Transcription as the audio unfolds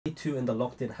2 in the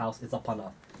locked in house is upon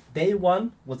us. Day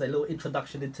 1 was a little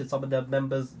introduction into some of the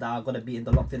members that are going to be in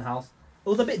the locked in house. It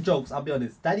was a bit jokes, I'll be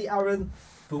honest. Danny Aaron,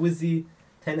 Fuizzi,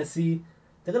 Tennessee,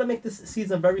 they're going to make this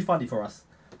season very funny for us.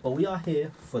 But we are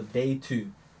here for day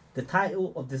 2. The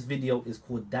title of this video is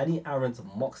called Danny Aaron's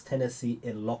mocks Tennessee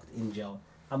in locked in jail.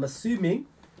 I'm assuming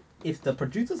if the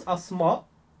producers are smart,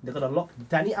 they're going to lock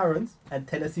Danny Aaron's and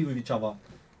Tennessee with each other.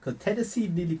 Because Tennessee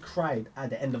nearly cried at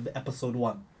the end of the episode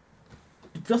 1.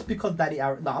 Just because Danny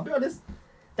Aaron... Nah, I'll be honest.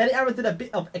 Danny Aaron did a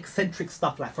bit of eccentric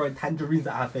stuff, like throwing tangerines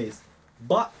at her face.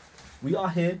 But we are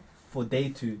here for day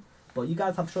 2. But you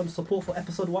guys have shown support for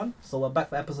episode 1, so we're back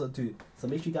for episode 2. So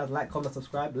make sure you guys like, comment,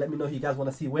 subscribe. Let me know who you guys want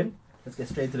to see win. Let's get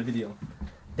straight into the video.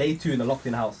 Day 2 in the locked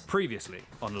in house. Previously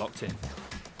on Locked In.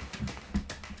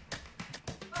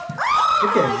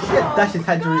 Look at dashing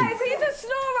tangerines. Guys, he's a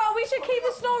snorer. We should keep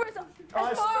the snorers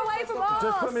as far away from us.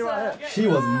 Just put me right here. She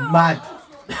was mad.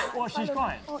 What, she's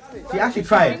crying? She actually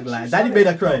cried. Like, Danny made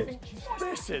her cry.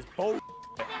 This is bull.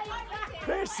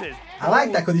 This is. I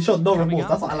like that because he showed no remorse.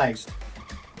 That's what I liked.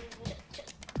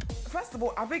 First of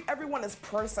all, I think everyone is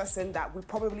processing that we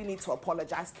probably need to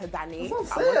apologize to Danny. That's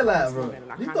what I'm saying, like,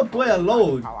 bro. Leave the boy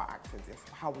alone. How I acted this,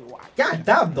 how we were acting. God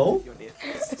damn, though.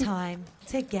 It's time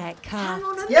to get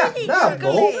cuffed. Yeah, damn,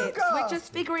 though. We're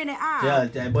just figuring it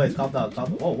out. Yeah, boys, calm down,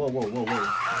 calm down. Whoa.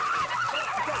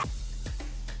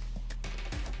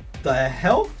 The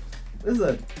hell?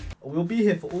 Listen, we'll be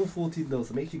here for all 14 days,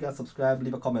 so make sure you guys subscribe,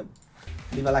 leave a comment,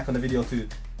 leave a like on the video too.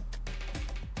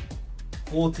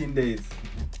 14 days.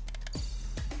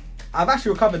 I've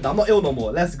actually recovered now. I'm not ill no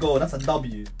more. Let's go. That's a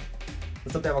W.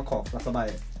 That's a bit of a cough. That's about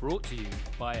it. Brought to you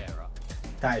by Era.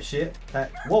 Tight shit. Tight.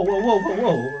 Whoa.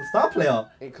 Star player.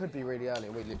 It could be really early.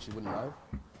 We literally wouldn't know.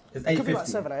 It's It could be 8:50. like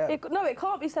 7 a.m. No, it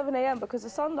can't be 7 a.m. because the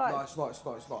sunlight. No, it's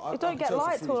not. It don't get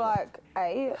light till like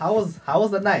 8. How was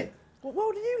the night? What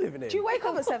world are you living in? Do you wake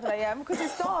up at 7 a.m. because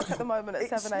it's dark at the moment at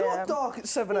 7 a.m. It's not dark at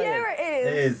 7 a.m. Yeah, it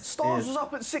It is. is. Stars was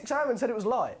up at 6 a.m. and said it was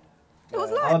light. It was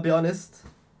I'll light be honest.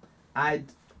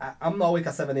 I'm not awake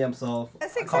at 7 a.m. so at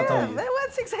I 6 can't tell a.m. you. They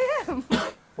weren't 6 a.m.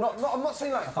 No, I'm not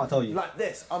saying like. I can't tell you. Like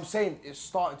this. I'm saying it's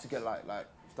starting to get like.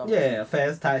 Yeah,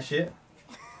 affairs, tight shit.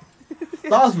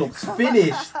 Stars looks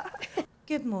finished.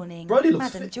 Good morning, Brody looks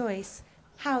Madam fit. Joyce.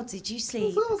 How did you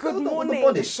sleep? Good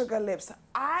morning, sugar lips.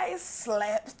 I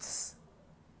slept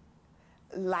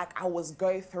like I was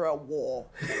going through a war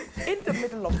in the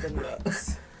middle of the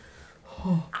night.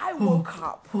 I woke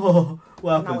up Oh,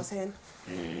 what and I was happened?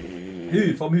 saying,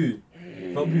 Who? From who?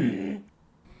 From who?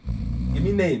 Give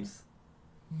me names.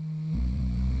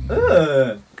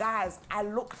 guys, I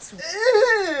looked.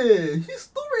 You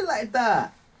story like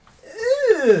that.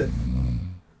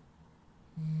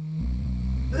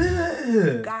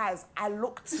 Guys, I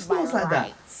looked to my smells like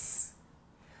that. right.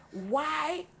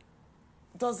 Why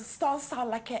does the stars sound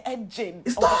like an engine?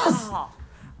 It of a does. car?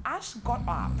 Ash got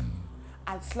up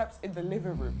and slept in the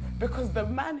living room because the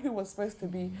man who was supposed to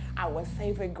be our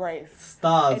saving grace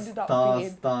ended up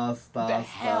being the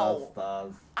hell.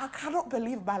 Stars. I cannot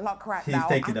believe my luck right He's now.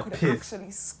 taking I a could piss.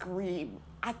 actually scream.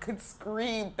 I could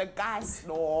scream. The guy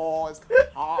snores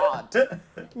hard.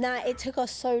 Nah, it took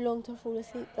us so long to fall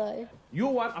asleep though.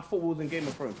 Your one, I thought we was in Game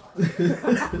of Thrones.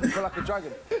 Feel like a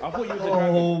dragon. I thought you was a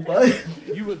dragon. Oh my.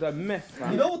 You was a mess,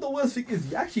 man. You know what the worst thing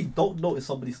is? You actually don't notice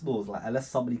somebody snores, like unless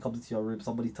somebody comes into your room,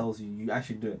 somebody tells you, you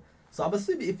actually do it. So I'm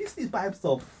assuming if he sleeps by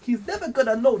himself, he's never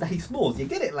gonna know that he snores. You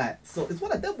get it, like? So it's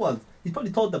one of them ones. He's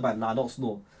probably told the man, nah, don't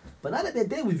snore. But now that they're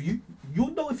there with you,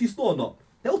 you'll know if you snore or not.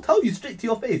 They'll tell you straight to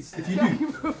your face if you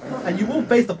do, and you won't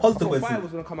face the I thought consequences. fire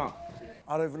was gonna come out.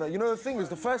 I don't even know. You know the thing is,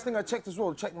 the first thing I checked as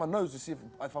well, checked my nose to see if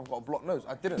I've got a blocked nose.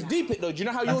 I didn't. Deep it though. Do you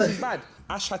know how yours is bad?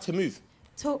 Ash had to move.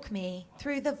 Talk me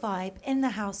through the vibe in the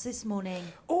house this morning.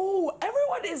 Oh,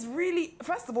 everyone is really.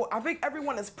 First of all, I think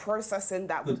everyone is processing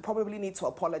that we probably need to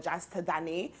apologize to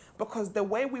Danny because the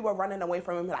way we were running away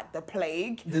from him like the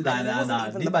plague. Nah.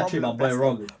 Leave my treat my boy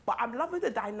wrong. But I'm loving the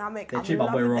dynamic. They I'm treat my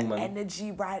boy loving wrong, the man.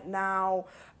 energy right now.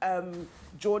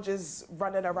 George is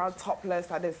running around topless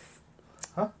like this.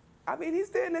 Huh? I mean, he's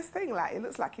doing this thing like it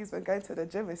looks like he's been going to the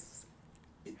gym.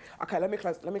 Okay, let me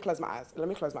close my eyes.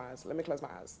 I'm closing my eyes.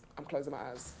 I'm closing my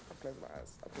eyes.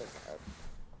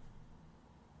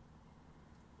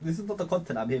 This is not the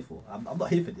content I'm here for. I'm not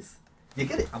here for this. You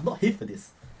get it? I'm not here for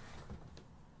this.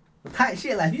 Tight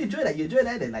shit, like if you enjoy that, you enjoy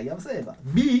that, then, like, you know what I'm saying? But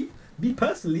me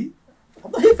personally,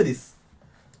 I'm not here for this.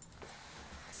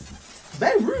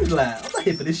 Very rude, like, I'm not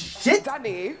here for this shit.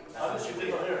 Danny,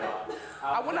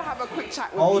 I want to have a quick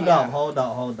chat with you. Hold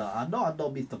on. I know I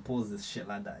don't mean to pause this shit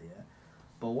like that, yeah?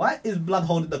 But why is Blood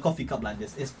holding the coffee cup like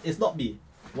this? It's not me.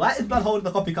 Why is Blood holding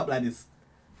the coffee cup like this?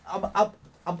 Am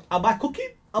I cooking?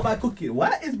 am I cooking?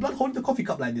 Why is Blood holding the coffee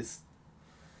cup like this?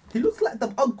 He looks like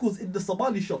the uncles in the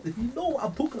Somali shop. If you know what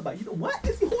I'm talking about, you know, why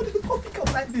is he holding the coffee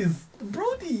cup like this?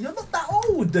 Brody, you're not that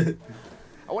old.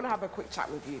 I want to have a quick chat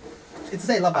with you. It's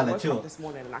say love I and woke chill. up this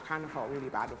morning and I kind of felt really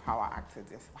bad with how I acted,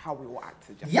 how we all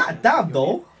acted. Yeah, damn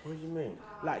though. What do you mean?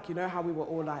 Like, you know how we were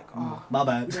all like, oh, my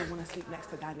bad. we don't want to sleep next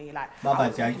to Danny. Like, My I bad,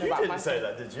 was Jack. thinking You about didn't my- say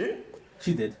that, did you?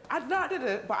 She did. No, I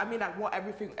didn't. But I mean, like, what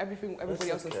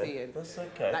everybody else was seeing. That's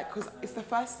okay. Like, because it's the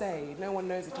first day, no one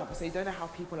knows each other, so you don't know how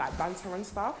people like banter and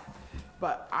stuff.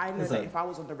 But I know that if I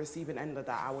was on the receiving end of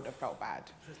that, I would have felt bad.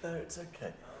 No, it's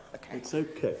okay. Okay. It's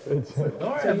okay. Don't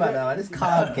worry about that, man. This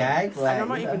calm gag. Like, And I'm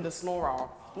not you know. even the snorer.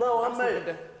 No, I'm That's even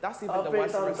not. that's even I've the been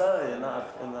worst. done risk. dirty in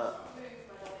that.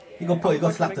 You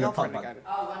got slapped in the top, Girlfriend man. again.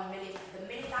 Oh, 1 minute. The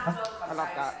minute that I love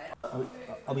that.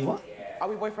 Are we what? Are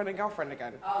we boyfriend and girlfriend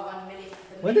again? Oh, 1 minute.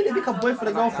 When did it become boyfriend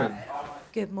and girlfriend?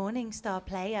 Good morning, star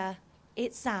player.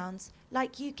 It sounds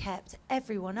like you kept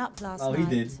everyone up last Oh, night. he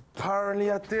did. Apparently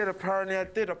I did.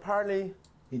 Apparently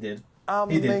He did. I'm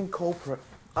He the did. main culprit.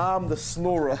 I'm the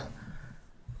snorer.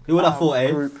 Who would have thought,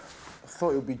 eh? Group. I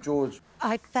thought it would be George.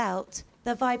 I felt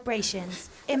the vibrations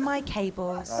in my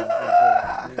cables. You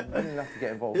didn't have to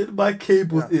get involved. In my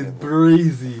cables Yeah, is yeah.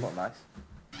 brazy. Not nice.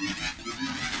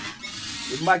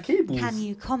 In my cables. Can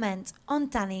you comment on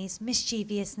Danny's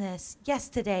mischievousness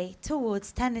yesterday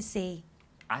towards Tennessee?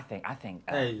 I think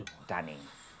Hey. Danny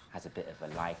has a bit of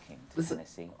a liking to Listen,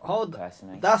 Tennessee, hold.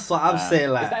 personally. That's what I'm saying.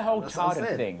 Like it's that whole that's what I'm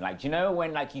childhood saying. thing. Like, do you know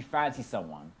when like you fancy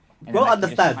someone and Bro then, like, you're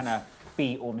understands. just trying to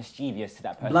be all mischievous to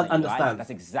that person? Blood that you like? understands. That's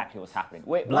exactly what's happening.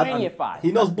 We're Blood in un- year 5.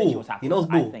 he knows That's literally bull. what's happening. He knows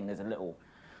I bull. think there's a little.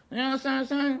 You know what I'm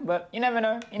saying? But you never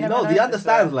know. You He never knows. know. He It's,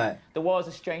 understands. Like the world's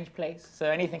a strange place, so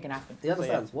anything can happen. he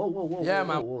understands. Whoa, whoa, whoa. Yeah, whoa,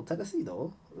 man. Whoa, whoa. Tennessee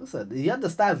though. Listen, he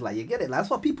understands. Like you get it. Like, that's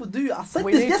what people do. I said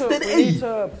We this need yesterday.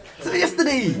 to Said it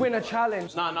yesterday. win a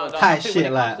challenge. No. Tight I think shit, when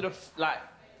it like- comes to the,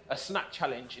 a snack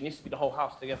challenge, it needs to be the whole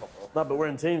house together, bro. No, but we're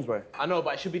in teams, bro. I know,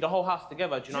 but it should be the whole house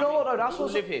together. Do you Do you know what know though? That's we all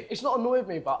what's live here. It's not annoyed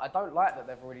me, but I don't like that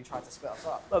they've already tried to split us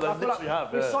up. No, they I feel literally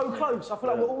have, We're yeah. so close. I feel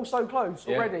like we're all so close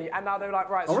already, and now they're like,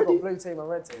 right, so we've Already? got blue team and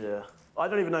red team. Yeah. I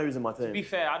don't even know who's in my team. To be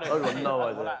fair, I I've don't got no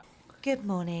idea. Good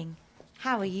morning.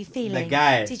 How are you feeling?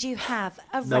 guy. Did you have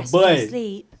a The restful boy.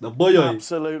 sleep? The boy.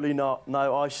 Absolutely not.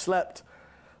 No, I slept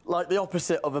like the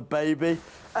opposite of a baby.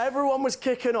 Everyone was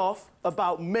kicking off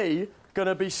about me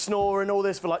gonna be snoring all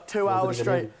this for like 2 hours even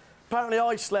straight. him. Apparently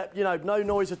I slept, you know, no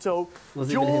noise at all.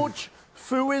 Wasn't even him. George,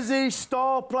 Fuizzi,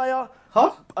 star player,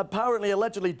 Huh? apparently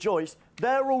allegedly Joyce,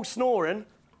 they're all snoring.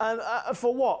 And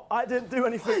for what? I didn't do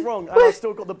anything wrong, and I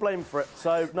still got the blame for it.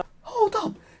 So no. Hold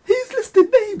up. He's listing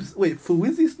names. Wait,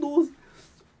 Fuizzi snores.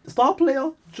 Star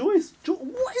player. Joyce.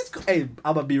 What is? Hey,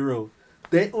 I'ma be real.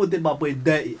 They all did my boy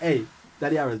dirty. Hey,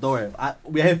 Daddy Aaron, don't worry.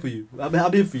 We're here for you. I'm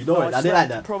here for you. Don't worry. I didn't like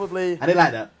that. Probably. I didn't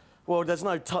like that. Well, there's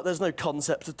no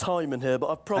concept of time in here, but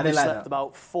I've probably didn't like slept that.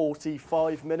 about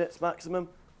 45 minutes maximum.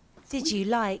 Did you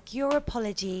like your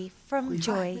apology from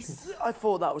Joyce? I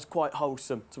thought that was quite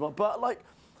wholesome. But like,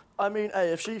 I mean,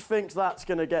 hey, if she thinks that's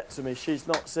going to get to me, she's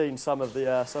not seen some of the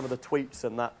tweets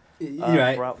and that You're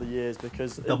right. throughout the years,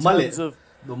 because The in mullet. terms of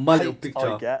The mullet hate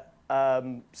picture. I get,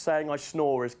 saying I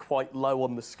snore is quite low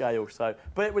on the scale. So,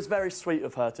 but it was very sweet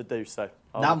of her to do so.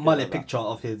 I'll That give mullet her that. picture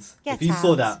of his. Get If you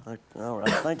saw out. that. Okay, all right.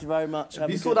 Thank you very much. If Have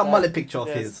you a saw good that day. mullet picture of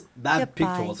Cheers. his, that Goodbye.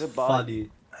 picture was Goodbye. funny.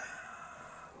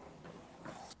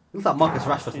 Looks like Marcus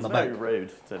Rashford from He's the very back.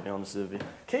 rude, to be honest with you.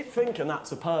 Keep thinking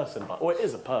that's a person, but well, it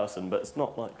is a person, but it's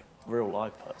not like real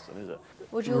life person, is it?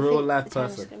 What do you Real think life the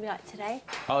challenge is person. going to be like today?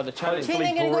 Oh, the Do challenge. you think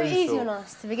they're going to go brutal. easy on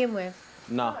us to begin with?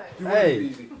 Nah.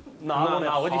 Hey, No, I want it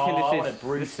what do you think hard, this I is? want it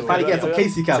brutal. Trying to get some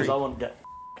Casey Because carry. I want to get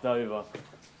f***ed over.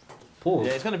 pause.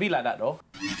 Yeah, it's gonna be like that though.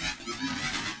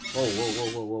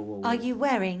 Whoa. Are you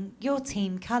wearing your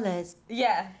team colours?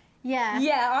 Yeah. Yeah.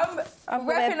 Yeah, got I'm a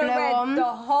bit repping of the blue red on. the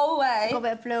whole way. Got a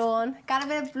bit of blue on. Got a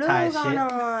bit of blue Tight going shit.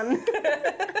 on.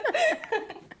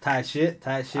 Tight shit.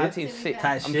 Our team's sick.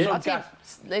 Tight I'm shit. so Our team,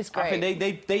 gassed. it's I great.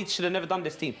 think they should have never done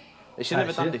this team. They should have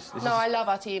never Tight done shit. this. This No, is- I love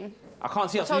our team. I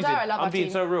can't see us told losing. her I love I'm our being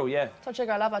team. so real, yeah. Touch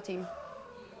sugar, I love our team.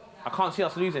 I can't see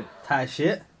us losing. Tight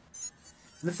shit.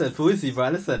 Listen, Fuizzi, bro.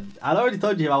 Listen, I already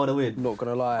told you if I would have win. Not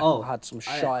gonna lie, Oh, I had some I'm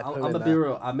shy poo in gonna be there.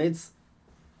 real. I made.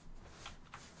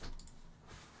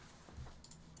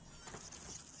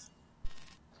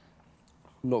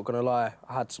 Not gonna lie,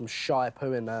 I had some shy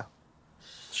poo in there.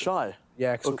 Shy?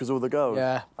 Yeah, Because all the girls?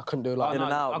 yeah, I couldn't do it like In that.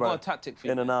 and out, I've bro. got a tactic for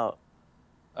you. In and out.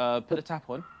 Put the tap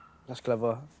on. That's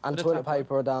clever. And Put a toilet tap on.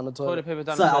 paper down the Toilet toilet. paper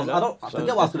down So, the I toilet.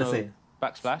 forget what I was gonna there's say. no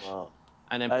Backsplash. Wow.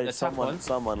 And then put Hey, the tap on.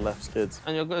 someone left skids.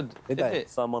 And you're good. Did That's they? it.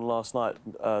 Someone last night,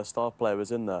 star player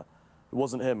was in there. It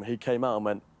wasn't him. He came out and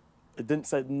went, It didn't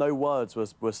say, no words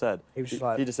were said. He was just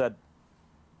like... He just said,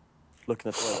 look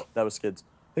in the toilet, there were skids.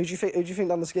 Who do you think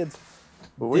done the skids?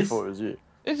 Well, we thought it was you.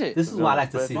 Is it? This is what I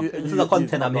like to see. This is the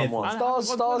content I'm here for.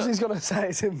 Stars is gonna say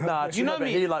it's him. Nah, do you know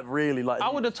me? He like really like. I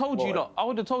would have told you lot. I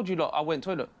would have told you lot. I went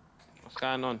toilet. What's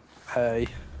going on? Hey.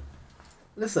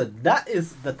 Listen, that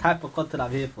is the type of content I'm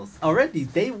here for. Already,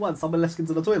 day one, someone left skins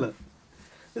in the toilet.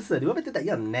 Listen, whoever did that,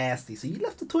 you're nasty. So you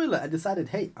left the toilet and decided,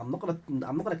 hey, I'm not gonna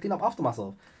clean up after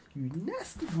myself. You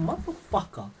nasty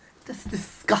motherfucker. That's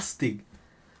disgusting.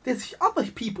 There's other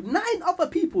people, 9 other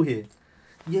people here.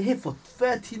 You're here for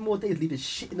 13 more days leaving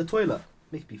shit in the toilet.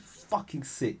 Makes me fucking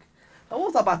sick. Now, what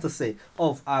was I about to say?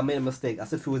 Oh, I made a mistake. I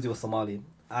said Fuzi was Somali.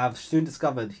 I've soon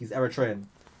discovered he's Eritrean.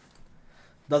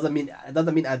 Doesn't mean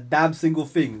a damn single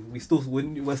thing. We're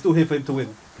still here for him to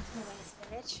win.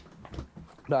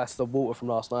 That's the water from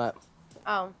last night.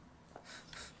 Oh.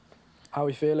 How are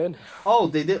we feeling? Oh,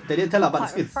 they didn't tell her about the Quite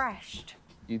skids. refreshed.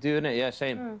 You doing it? Yeah,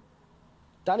 same.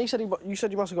 Danny said you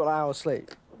said you must have got an hour's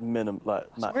sleep. Minimum, like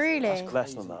max. Really? That's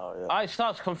less than that. Yeah. I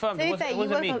starts confirmed. To It be wasn't, fair, it you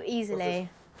wasn't woke up me. easily.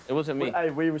 It wasn't me. Hey,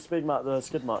 we were speaking about the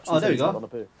skid march. Oh, there you go. On the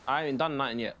poo. I ain't done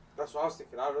nothing yet. That's what I was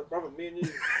thinking. Brother, me and you.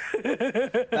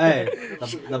 Hey,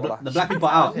 the black people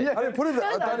are out. I didn't put him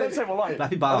there. Don't say what Black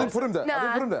people I are didn't out. put him there. I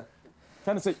didn't put him there.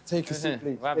 Tennessee, take a seat,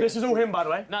 please. This is all him, by the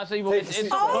way. No, so you it's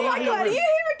Oh my god, are you here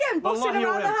again, bossing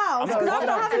around the house? Because I'm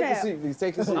not having Take a it. seat, please.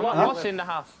 Take a seat. I'm not bossing in the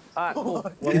house. Alright,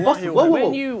 cool. He's bossing. Whoa, whoa, whoa.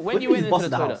 When you What do went mean into bossing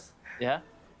the toilet, house? yeah?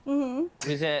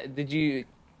 Was there, did you...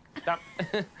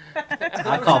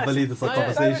 I can't believe this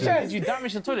conversation. Did you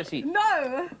damage the toilet seat?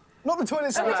 No. Not the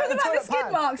toilet seat. Are we talking about the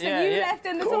skid marks that you left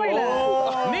in the toilet?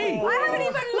 Me? I haven't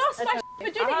even lost my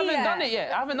virginity I haven't yet. done it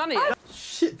yet. I haven't done it yet.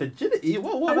 Shit, virginity?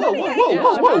 Whoa, whoa, I've whoa, done it whoa, yet, whoa, yeah.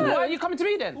 whoa, So whoa. why are you coming to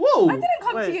me then? Whoa. I didn't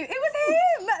come to you. It was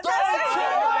him. That's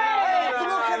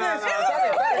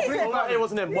Wallahi, it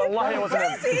wasn't him. Wallahi, it wasn't him.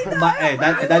 Hey,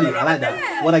 Daddy, I like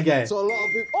that. What a guy. So a lot of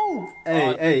people. Oh.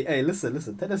 Hey,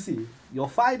 listen, Tennessee, you're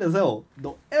fine as hell.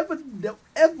 Don't ever.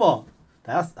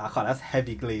 That's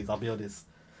heavy glaze, I'll be honest.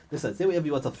 Listen, say whatever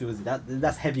you want to feel,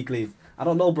 that's heavy glaze. I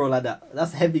don't know, bro, like that.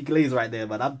 That's heavy glaze right there,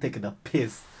 man. I'm taking a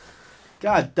piss.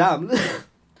 God damn.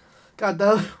 God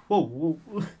damn. Whoa.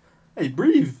 Hey,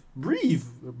 breathe.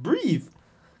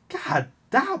 God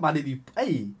damn, I need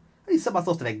to send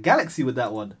myself to the galaxy with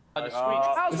that one. I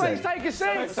was ready to take a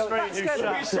seat.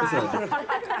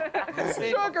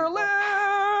 Sugar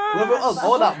lips.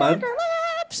 Hold up, man.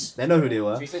 They know who they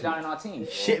were. Should we sit down in our team?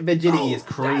 Shit virginity is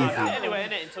crazy. Anyway,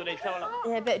 innit, until they tell us.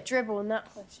 Yeah, a bit of dribble in that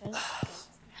question.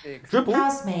 Dribble?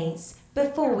 Housemates,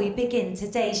 before we begin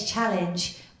today's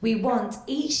challenge, we want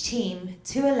each team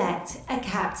to elect a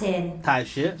captain. Tight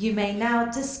shit. You may now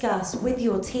discuss with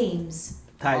your teams.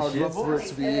 Tight shit. I'd love for it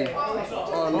to be you.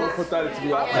 I'd love for Daddy to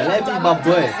be up. Let me, my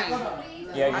boy.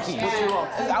 Yeah, your team. I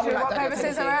would like that. Paper,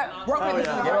 scissors, Yeah, rock, paper,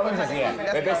 scissors,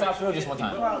 yeah. Wait, best outfield just one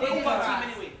time.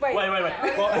 Wait.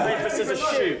 What? Paper, scissors,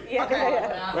 shoot.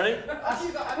 Yeah. Ready?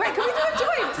 Wait, can we do a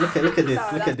joint?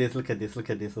 Look at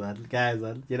this, man. Guys,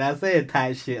 man. You know what I'm saying?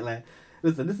 Tight shit, like.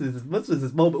 Listen, this is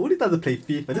his moment. All he does is play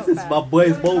FIFA. This is my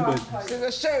boy's moment.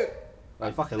 Scissors, shoot.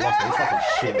 Like, fucking lost it. He's fucking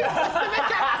shit.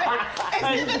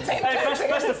 Hey,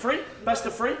 best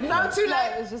of three. No, too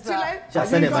late. Too late. Just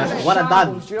said it, man. What I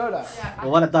done?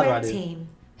 What I done right Red here? team,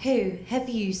 who have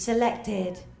you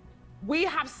selected? We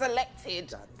have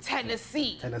selected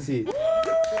Tennessee.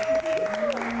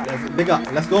 Big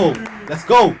up. Let's go.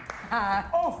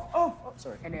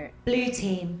 Sorry. Blue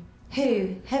team,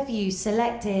 who have you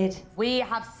selected? We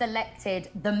have selected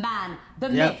the man, the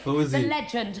Yep, myth, Fuzi. the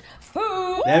legend,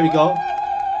 Fu. There we go.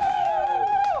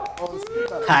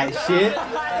 Tight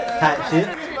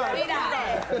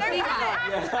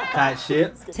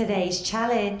shit. Today's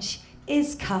challenge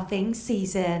is cuffing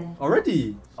season.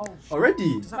 Already. My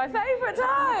favourite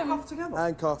time.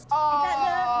 Handcuffed.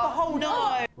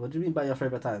 What do you mean by your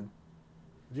favorite time?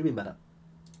 What do you mean by that?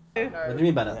 What do you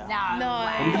mean by that? No.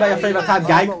 What do you mean by your favorite time,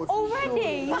 gang?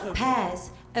 Already. Pairs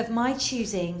of my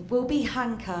choosing will be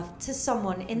handcuffed to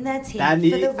someone in their team Danny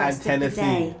for the and rest of the Tennessee.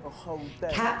 day.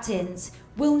 Captains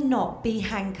will not be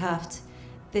handcuffed.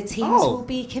 The teams Oh. will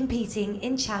be competing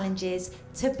in challenges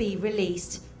to be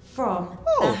released from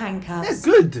Oh, the handcuffs.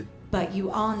 They're good. But you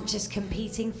aren't just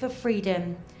competing for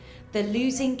freedom. The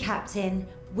losing captain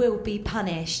will be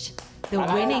punished. The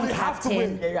winning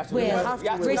captain will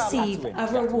receive a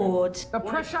reward. The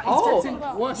pressure is Oh. getting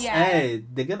worse. Hey,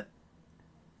 they're gonna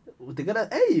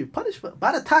punishment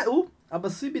by the title. I'm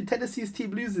assuming Tennessee's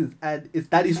team loses and it's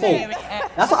Daddy's fault.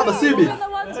 That's what I'm assuming. You're the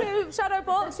one to shadow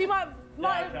box. You might.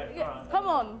 Come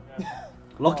on.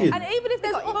 Lock in. And even if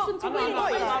there's option to win,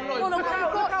 Look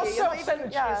how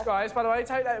self-centered she is, guys, by the way.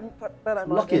 Take that bear that in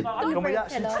mind. Lock in. Can we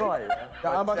actually try it?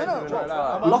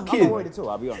 Lock in.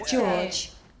 I'll be honest.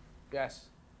 George Yes.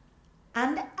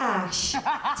 and Ash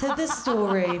to the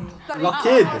storeroom. Lock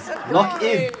in. Lock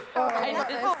in.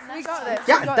 we got this.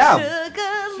 God damn.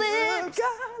 Sugar lips.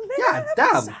 God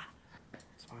damn.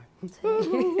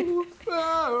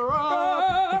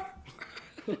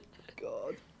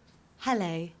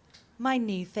 Hello, my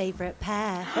new favourite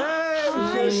pair.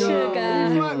 Hi,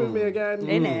 Sugar. Fight with me again.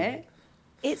 Innit?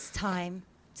 It's time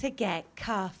to get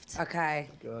cuffed. Okay.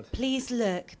 Please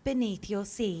look beneath your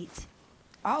seat.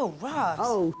 Oh, Russ.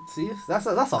 Oh, see, that's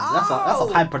a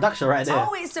high production right there.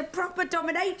 Oh, it's a proper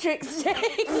dominatrix thing.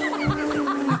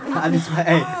 I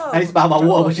need to buy my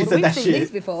water when she said that We've seen shit.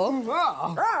 these before.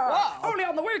 Only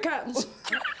on the weekends.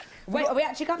 Wait, are we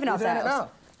actually cuffing ourselves?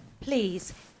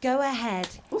 Please go ahead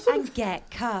and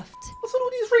get cuffed. What's with all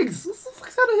these rings? What's the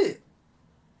fuck's out of here?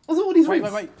 What's with all these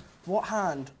rings? Wait. What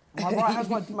hand? My right hand's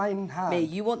my main hand. Me,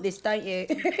 you want this, don't you?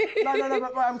 No,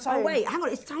 but I'm saying... Oh, wait, hang on,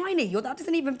 it's tiny. That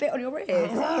doesn't even fit on your wrist.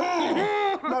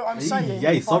 No, I'm saying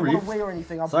Yay, if sorry. I want to wee or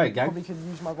anything, I probably could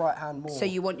use my right hand more. So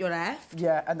you want your left?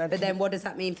 Yeah, and then... But then what does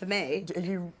that mean for me? Are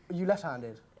you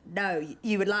left-handed? No,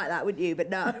 you would like that, wouldn't you? But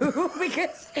no,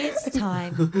 because... It's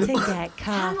time to get cuffed.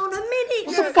 Hang on a minute,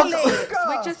 What the fuck? Lips.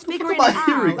 We're just figuring am I it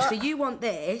hearing? out. So you want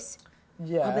this.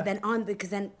 Yeah. Oh, but then because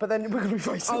then... But then we're going to be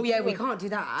facing... Oh, yeah, we can't do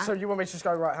that. So you want me to just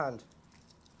go right hand?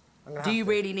 Do you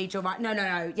really need your right? No.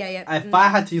 Yeah. If I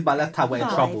had to use my left hand, we're in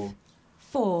 5, trouble.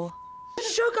 4,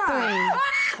 Sugar!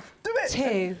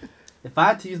 2, If I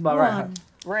had to use my right hand,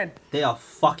 Red. they are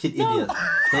fucking idiots.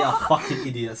 They are fucking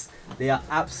idiots. They are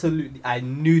absolutely... I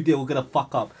knew they were going to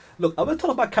fuck up. Look, I'm going to turn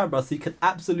on my camera so you can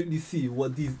absolutely see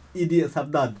what these idiots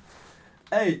have done.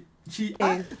 Hey, she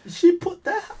put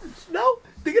their... Now,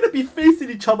 they're going to be facing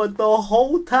each other the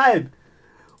whole time.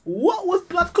 What was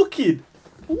blood cooking?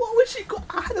 What was she...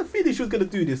 I had a feeling she was going to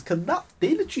do this. Because now, they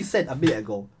literally said a minute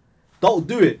ago, don't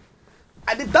do it.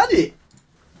 And they've done it.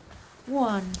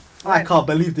 1. I can't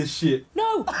believe this shit.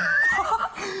 No! No!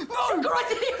 Sugar, I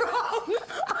did it wrong!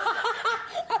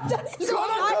 I've done it wrong!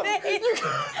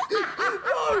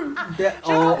 No!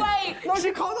 Sugar, wait! No,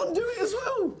 you can't undo it as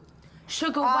well!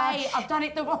 Sugar, wait! I've done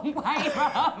it the wrong way,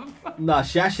 bruv! Nah,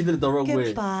 she actually did it the wrong way.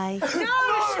 Goodbye. No,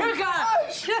 Sugar!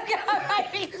 Sugar,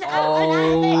 wait! No,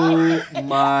 Oh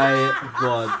my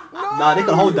god. Nah, they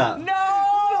can hold that. No!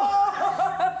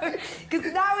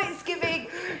 Because now it's giving...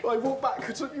 Like, walk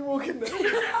backwards when you walk in there.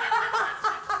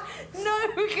 No,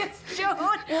 because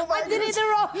George, I did it the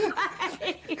wrong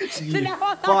way. So now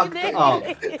I'm Fuck like up.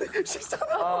 this.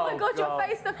 Oh my god, you're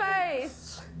face to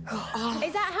face.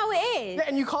 Is that how it is? Yeah,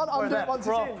 and you can't undo it once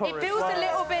it's in. It feels a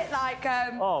little bit like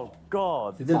Oh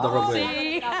god. She did it the wrong way.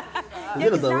 See? She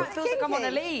did it the Now wrong it feels like I'm on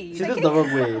a lead. She did it the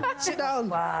wrong way. Sit down.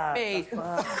 Me.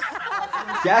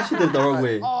 She actually did it the wrong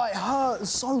way. Oh, it hurts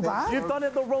so bad. You've done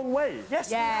it the wrong way. Yes,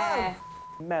 Yeah.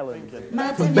 Melon.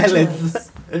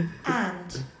 Melons.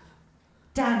 And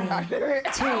Danny to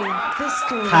the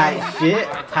story. Tight shit.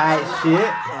 Tight shit.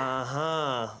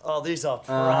 Uh-huh. Oh, these are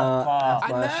proper. I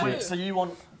know. Wait, so you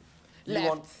want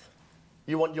Left.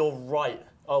 you want your right.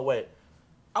 Oh wait.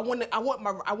 I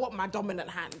want my dominant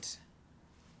hand.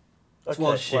 Okay,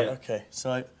 Well, shit. right, okay.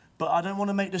 So but I don't want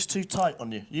to make this too tight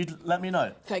on you. You let me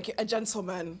know. Thank you. A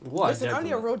gentleman. What a Listen, only a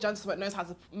gentleman? real gentleman knows how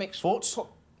to make sure. Thoughts?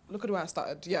 Look at the way I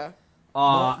started. Yeah.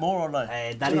 More or no?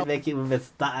 Hey, Danny's making with his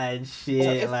stutter and shit.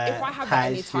 So if like, I have tight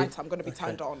any shit. tight, I'm gonna be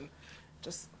turned on.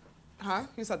 Just, huh?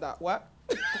 Who said that? What?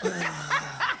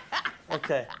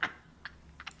 Okay.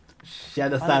 She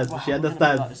understands. She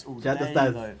understands. She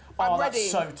understands. I'm Oh, ready.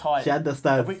 that's so tight. She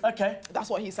understands. Okay. That's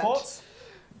what he said. Thoughts?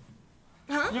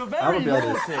 Huh? You're I'm very gonna be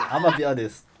honest. naughty. I'm gonna be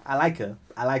honest. I like her.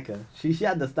 I like her. She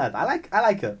understands. I like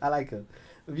her. I like her.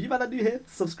 If you man are new here,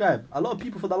 subscribe. A lot of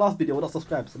people from the last video were not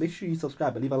subscribed, so make sure you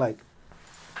subscribe and leave a like.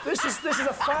 This is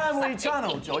a family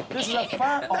channel, Joy. This is a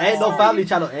Ain't no family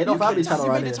channel. Ain't no family channel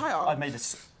You right made it here. tighter. I made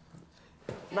this.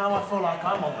 Now I feel like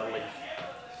I'm on the lead.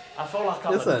 I feel like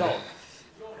I'm Listen. a dog.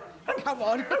 Come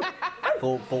on.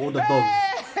 For all the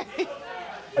dogs.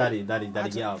 Daddy,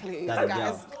 get out. Please, Daddy, get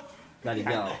guys. out. Daddy,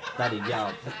 get out. Daddy, get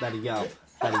out. Daddy, get out.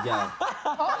 Daddy, get out.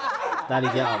 Daddy,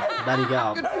 get out. Daddy, get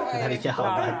out. Daddy, get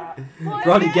out, man.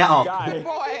 Brody, get out.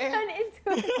 Boy.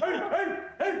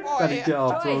 Daddy, get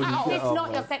out. Brody, It's get out,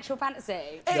 not your man. sexual fantasy.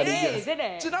 It is, isn't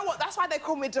it? Do you know what? That's why they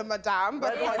call me the madame.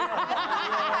 But like,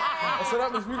 So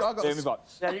that means I got Yeah, move up.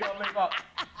 Yeah, you gotta move up.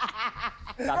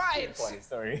 Right.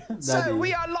 Sorry. So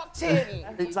we are locked in.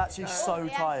 It's actually so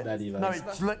tight. Daddy, No,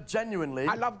 it's genuinely.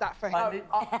 I love that thing.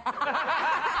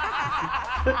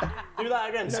 Do that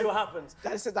again, see what happens.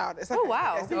 Sit down. Oh,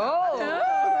 wow.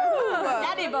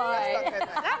 Daddy boy.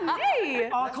 That's me.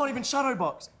 Oh, I can't even shadow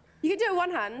box. You can do it with one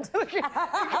hand. I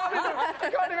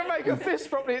can't even make a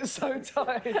fist properly, it's so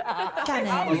tight.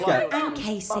 Janet and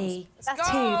Casey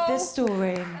to the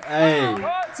storeroom. Hey.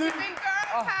 Girl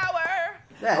power.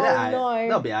 Yeah, no.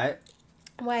 That'll be alright.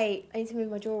 Wait, I need to move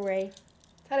my jewellery.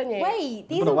 Telling you. Wait,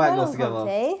 these Put are the white well gloves together.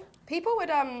 comfy. People would,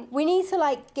 We need to,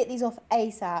 like, get these off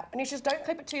ASAP. and you just don't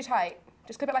clip it too tight.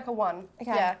 Just clip it like a 1.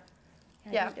 Okay. Yeah.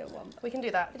 Yeah, we can do one. We can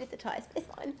do that. I did the ties, but it's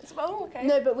fine. Oh, okay.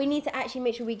 No, but we need to actually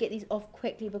make sure we get these off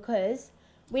quickly because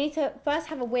we need to first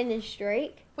have a winning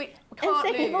streak. We And can't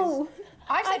second of all, lose.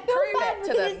 I said feel prove bad it to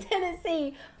because them. it's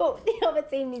Tennessee, but the other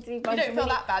team needs to be fun. You don't feel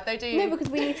that bad though, do you? No, because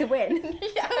we need to win.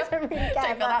 Yeah. I don't really care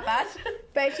Don't feel that bad.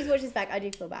 But if she's watched this back, I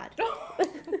do feel bad.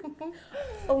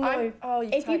 Oh no. Oh,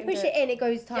 if you push it in, it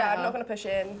goes tighter. Yeah, I'm not going to push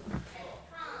it in.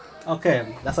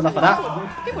 Okay, that's enough of that.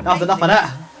 That was enough of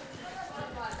that.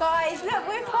 Guys, look,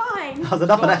 we're fine. That was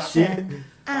enough of that shit.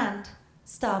 And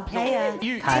star player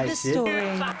to Tight the shit.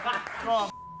 storeroom.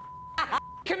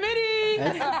 Committee!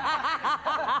 Hey,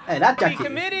 that jacket.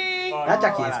 Committee! That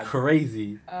jacket is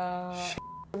crazy.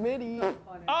 Committee.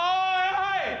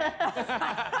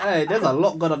 Hey, there's a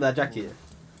lot going on in that jacket.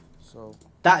 So,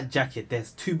 That jacket,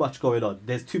 there's too much going on.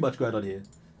 There's too much going on here.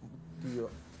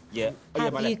 Yeah.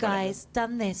 Have you guys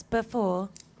done this before?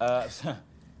 Let's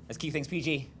keep things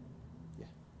PG.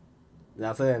 You know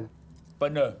what I'm saying?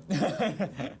 But no.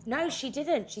 No, she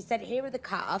didn't. She said, here are the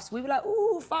cut-offs. We were like,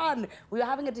 ooh, fun. We were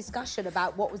having a discussion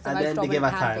about what was the And most then they dominant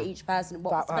gave her hand for time. each person. And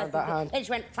what was the best thing. Then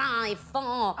she went 5, 4.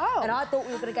 Oh. And I thought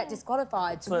we were going to get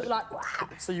disqualified. So we were like, wow.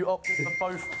 So you opted for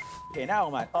both. Okay, now,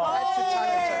 man. Oh,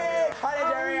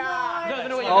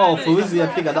 Fuzi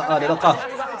and Figure, they're not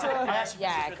cuffed.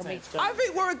 Yeah, can we... I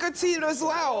think we're a good team as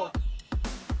well.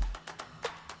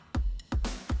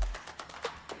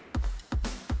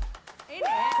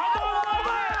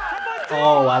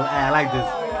 Oh, I like this.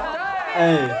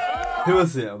 Hey, who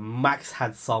was it? Max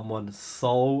had someone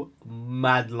so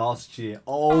mad last year.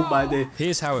 Oh my day.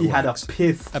 Here's how it He works. had a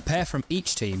piss. A pair from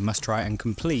each team must try and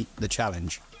complete the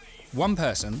challenge. One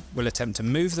person will attempt to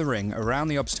move the ring around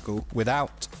the obstacle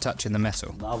without touching the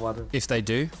metal. If they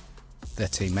do, their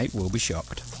teammate will be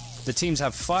shocked. The teams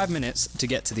have 5 minutes to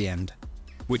get to the end.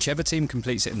 Whichever team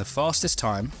completes it in the fastest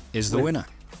time is the winner.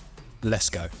 Let's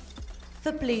go.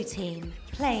 The blue team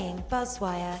playing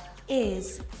Buzzwire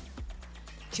is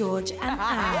George and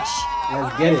Ash.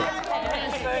 Let's get it.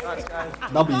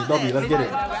 W, let's get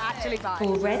it.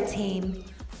 For red team,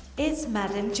 it's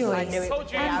Madam Joyce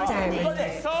and Danny.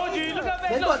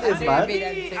 They got this, man.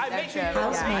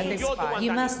 Housemaids,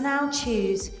 you must now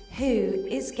choose who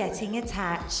is getting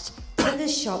attached to the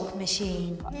shock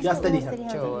machine. You got steady hand.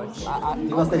 You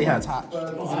got steady hand. I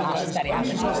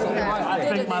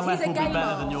think my left will be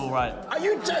better than your right. Are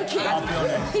you joking?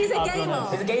 He's a gamer.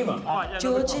 He's a gamer.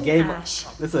 George and Gamer. Ash,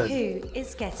 Listen, who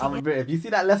is getting I'm a bit. If you see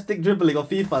that left stick dribbling on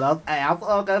FIFA, that's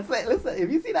all I'm gonna say. Listen, if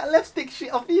you see that left stick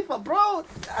shit on FIFA, bro,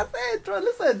 that's it, bro.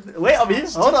 Listen, wait on me.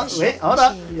 Hold up, wait, hold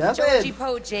up. Yeah, that's Georgie it.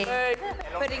 Pogie,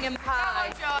 putting him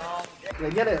high. Yeah,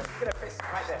 get it.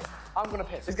 I'm gonna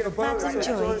piss. Madam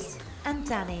Joyce and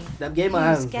Danny, Them gamer who's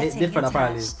hands hit getting different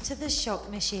apparently. attached to the shock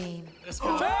machine. That's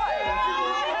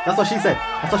what she said.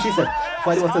 That's what she said.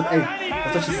 Before anyone says, hey,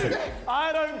 that's what she said.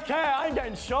 I don't care. I ain't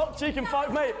getting shocked. She can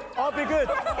fight, mate. I'll be good.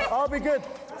 I'll be good.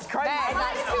 It's crazy.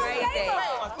 That's crazy.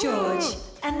 George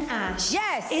and Ash,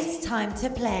 yes, it's time to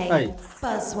play Hey.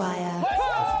 Buzzwire.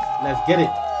 Let's get it.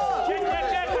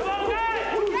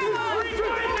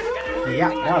 Yeah,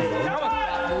 bro.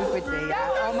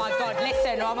 Oh my God,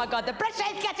 listen, oh my God, the pressure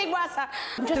is getting worse.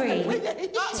 3,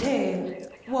 2,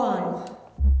 1.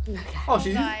 Oh,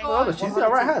 she's using her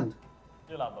right hand.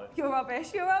 You're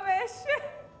rubbish. You're rubbish.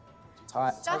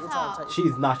 Tight. Shut up. She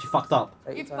fucked up.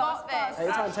 You've got this.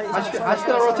 How's she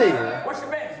gonna rotate it?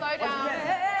 Slow down.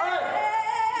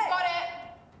 Got it.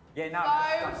 Yeah, now.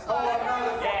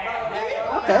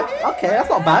 Okay, that's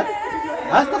not bad.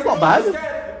 That's not bad.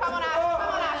 Come on,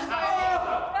 Ash.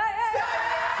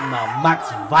 Nah, Max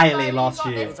violated last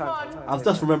year. I was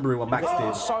just remembering what Max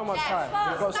did. So much time.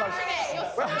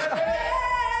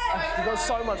 You've got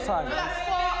so much time.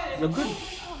 You're good.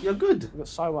 You're good. You've got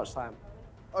so much time.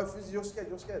 Oh, Fizzy, you're scared.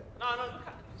 No.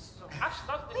 Ash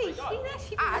does this. Please,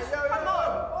 Ash, come on.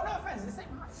 Oh, no offense, this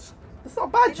ain't nice. It's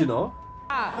not bad, you know.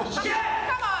 Come on,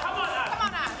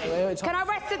 Ash. Can I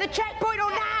rest at the checkpoint or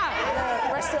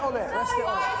now? Rest it on it. Rest it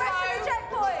on it.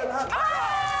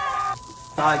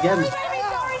 Start again.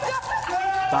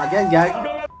 Start again,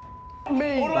 gang.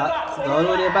 Me. Go all the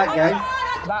way back, gang.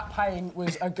 That pain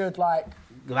was a good, like...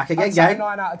 Go back again, I'd say gang.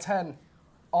 9 out of 10.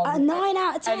 A 9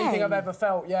 out of 10? Anything I've ever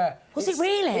felt, yeah. Was it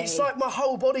really? It's like my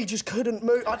whole body just couldn't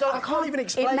move. I can't even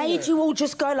explain it. It made you all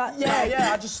just go like...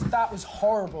 Yeah, that was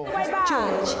horrible.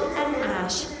 George and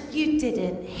Ash, you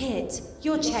didn't hit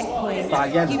your checkpoint. Start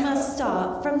again. You must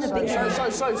start from the beginning.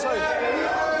 So.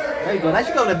 There you go. Now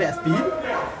you go with a bit of speed.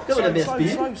 Go with a bit of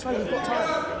speed. Slow, we've got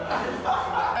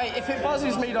time. Hey, if it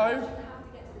buzzes me though,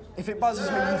 you've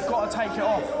got to take it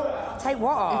off. Take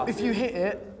what off? If you hit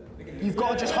it, you've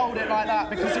got to just hold it like that,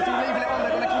 because if you're leaving it on,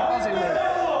 they're going to keep buzzing me.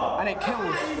 And it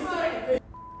kills.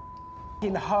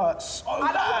 It hurts. I don't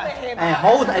want to hear that. Hey,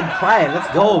 hold and cry. Let's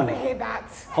go. I don't want to hear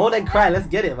that. Hold and cry. Let's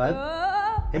get it, man.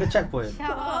 Hit the checkpoint. Shut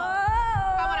up.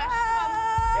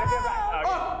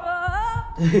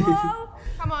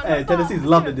 Come on. Hey, Tennessee's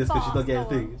loving this because she's not getting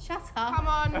things. Shut up. Come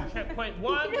on. Checkpoint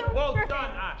 1. Well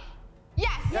done, Ash.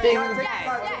 Yes. Ding.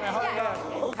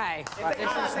 Okay.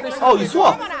 Oh, you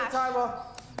swapped.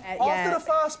 After the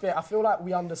first bit, I feel like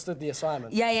we understood the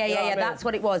assignment. Yeah. That's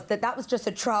what it was. That was just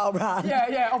a trial run.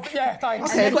 Yeah,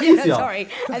 thanks. Okay, it got easier. Sorry.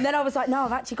 And then I was like, no,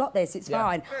 I've actually got this. It's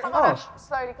fine. Come on, Ash.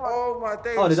 Slowly, come on. Oh my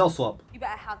days. Oh, they don't swap. You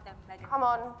better have them, Megan. Come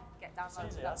on. Get down low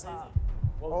to that part.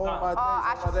 Oh my days. Oh,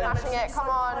 Ash is smashing it. Come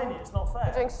on. It's not fair.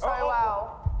 You're doing so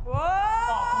well.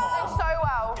 Whoa! Doing so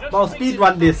well. Bro, speed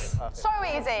run this. So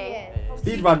easy.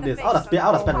 Speed run this. I would have sped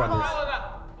run this.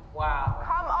 Wow.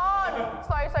 Come on.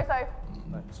 Slow.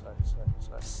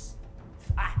 Slow.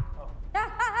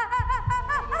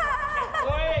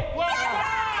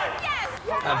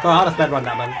 Bro, I would have sped run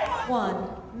that, man. 1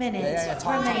 minute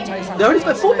remaining. They already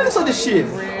spent 4 minutes on this shit.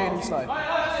 Really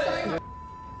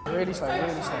slow.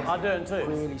 I'm doing too.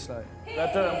 Really slow.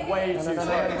 They're doing way too slow.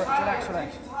 Relax.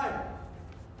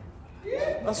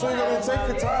 That's why you gotta take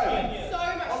your time.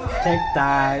 Take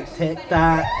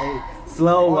that. Hey,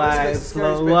 slow wide.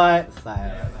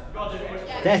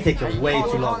 They're taking way too You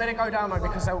can't long. let it go down though,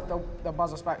 because they'll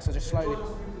buzz us back, so just slowly.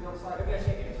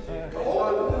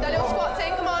 That little squat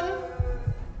thing, come on.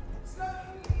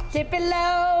 Dip it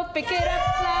low, pick it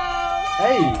up slow.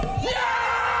 Hey.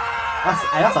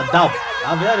 That's a dub.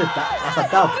 I'll be honest, that's a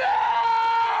dub.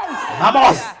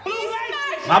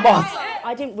 Vamos!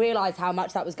 I didn't realise how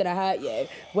much that was going to hurt you.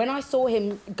 When I saw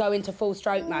him go into full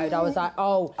stroke mode, I was like,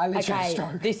 oh, okay,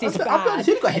 this is bad. I'll be honest,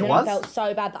 you got hit and then once. I felt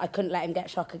so bad that I couldn't let him get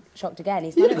shocked again.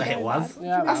 He's You not got hit once.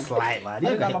 Yeah, That's light, man. I You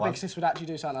think got that hit my big once. sis would actually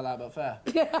do something like that, but fair.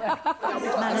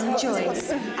 Madam Joyce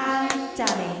and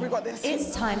Danny,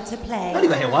 it's time to play. You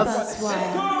got hit once.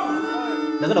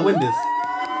 Buzzwire. They're gonna win this.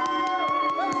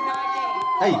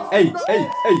 Hey.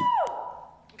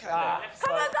 Come on,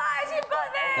 guys, you've got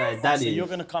this. Alright, Danny. So you're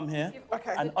going to come here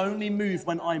and only move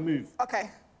when I move. Okay.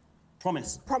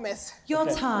 Promise. Your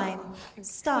time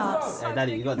starts Hey,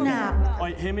 Danny, you got this. now.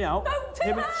 Wait, hear me out.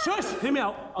 Shush! Hear me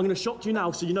out. I'm going to shock you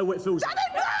now so you know what it feels like.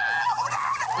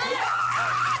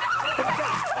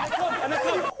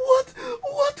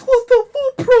 What was the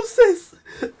full process?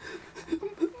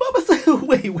 Mama said,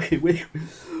 wait.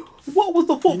 What was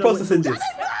the full process in this?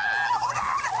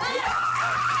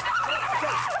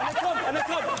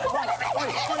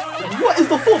 What is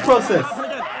the full process?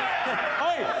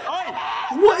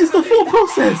 What is the full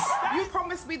process? You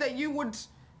promised me that you would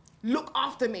look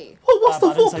after me. What's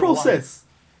the full process?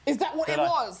 Is that what it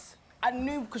was? I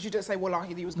knew because you didn't say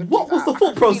wallahi he was good. What was the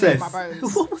full process?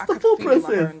 What was the full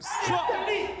process?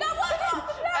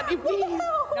 Daddy, please.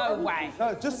 No way.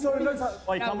 No, just so he knows how.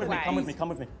 Wait, come with me.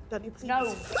 Daddy, please.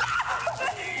 No.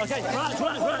 Okay, relax,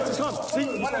 just come. See,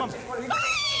 just come.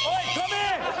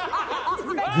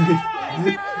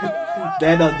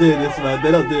 They're not doing this, man.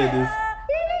 They're not doing this.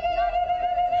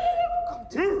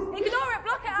 Ignore it,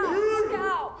 block it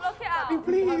out. Block it out.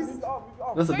 Please.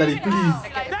 That's a Danny, please.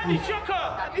 Danny, shock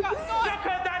her, Danny.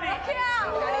 Block it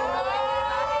out.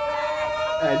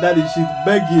 Hey, Danny, she's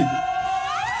begging.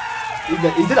 He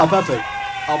did it on purpose.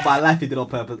 On my life, he did it on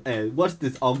purpose. Hey, watch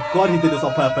this. Oh God, he did this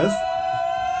on purpose.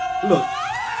 Look,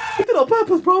 he did it on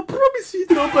purpose, bro. I promise you, he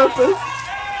did it on purpose.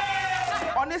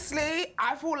 Honestly,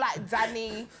 I feel like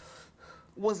Danny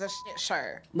was a shit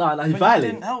show. No, he But you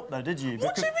violated. didn't help though, did you?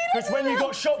 What do you mean I Because when didn't you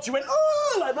help? got shocked, you went,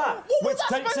 oh, like that. What was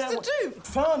I takes supposed to do?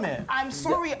 Firm it. I'm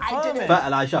sorry, I Firm didn't. it.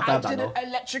 But I should have I that didn't though.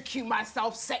 electrocute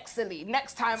myself sexily.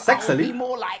 Next time, I Sexily? will be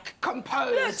more like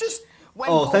composed. Yeah, just. When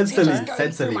Oh, voltage is sensily. going through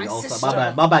Sensily. my Also,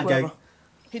 system. my bad, gang.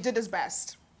 He did his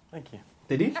best. Thank you.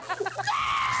 Did he?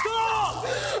 Stop!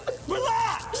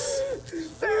 Relax!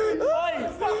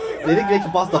 They didn't get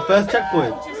to pass the first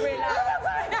checkpoint.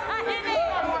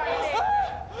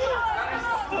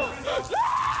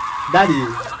 Daddy,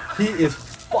 he is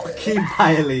fucking Keep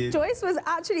violating. Joyce was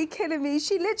actually killing me.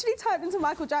 She literally turned into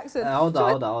Michael Jackson. Hold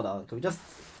on. Can we just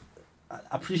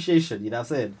appreciation? You know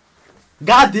what I'm saying?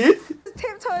 God, dude.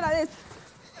 Tiptoeing like this.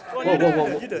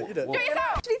 Whoa. You do it. Joyce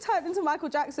actually turned into Michael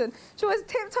Jackson. She was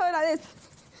tiptoeing like this.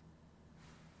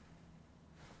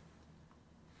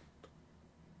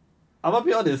 I'm gonna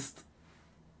be honest.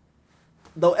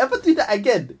 Don't ever do that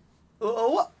again.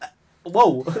 What?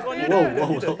 Whoa.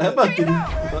 Don't ever do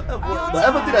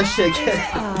that shit again.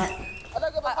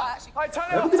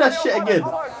 Never do that shit again.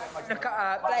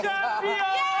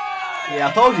 Yeah,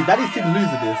 I told you, Daddy's team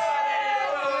losing this.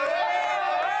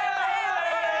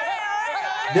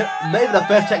 Maybe the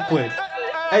first checkpoint.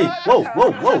 Hey, whoa.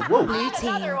 Blue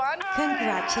team,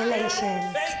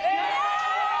 congratulations.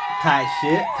 Tight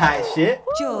shit.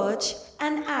 George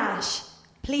and Ash,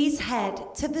 please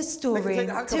head to the storeroom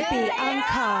to be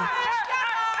uncuffed.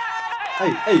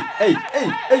 Hey.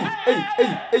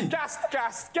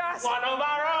 Gas. One of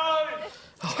our own.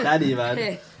 Daddy,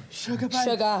 man. Sugar.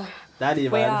 Daddy,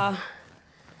 man. We are.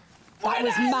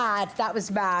 That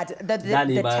was mad. The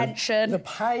tension. The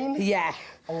pain. Yeah.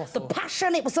 Awful. The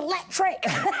passion, it was electric.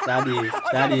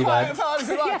 Daddy, man.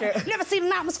 Never seen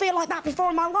an atmosphere like that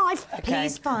before in my life.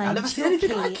 Please find never seen your anything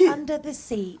key like it. under the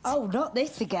seat. Oh, not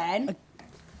this again.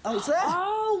 Oh, it's there?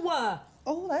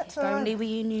 Oh, that's if only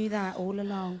we knew that all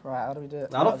along. Right, how do we do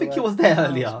it? I don't think it was there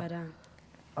earlier.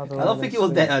 I don't think it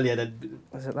was there earlier. Then.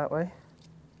 Is it that way?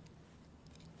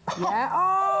 Yeah.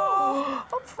 Oh,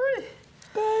 I'm free.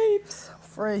 Babes.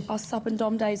 Free. Our sub and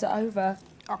dom days are over.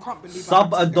 I can't believe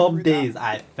Sub and dom days,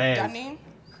 I failed. Danny,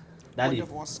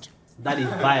 Daddy's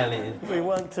violated. We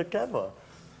weren't together.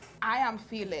 I am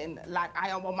feeling like I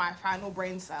am on my final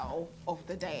brain cell of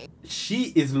the day.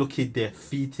 She is looking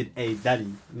defeated. Hey,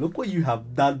 Daddy, look what you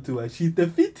have done to her. She's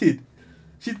defeated.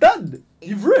 She's done.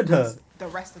 You've ruined her. The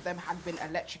rest of them had been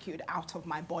electrocuted out of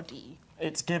my body.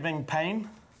 It's giving pain.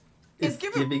 It's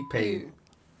giving pain.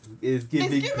 It's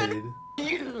giving pain.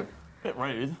 Bit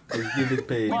rude. It's giving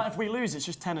pain. But if we lose, it's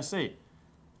just Tennessee.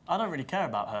 I don't really care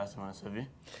about her, to be honest with you.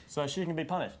 So she can be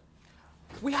punished.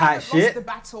 We haven't lost the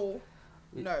battle.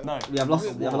 No. We have lost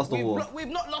the war. We've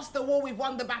not lost the war. We've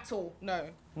won the battle. No.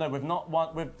 No, we've not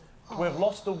won. We've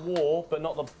lost the war, but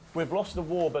not the. We've lost the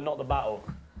war, but not the battle.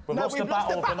 We've lost the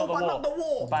battle, but not the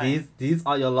war. These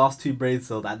are your last two brain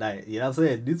cells that night. You know what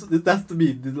I'm saying? That's to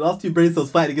me. The last two brain cells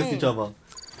fighting against each other.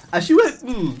 And she went.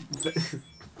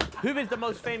 Who is the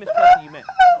most famous person you met?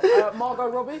 Margot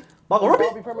Robbie. Margot Robbie?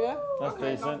 Barbie premiere. That's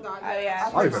decent. Oh yeah.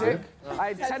 That's pretty sick.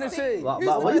 Tennessee.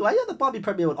 Why you at the Barbie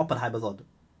premiere when Oppenheimer's on?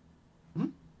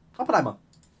 Oppenheimer.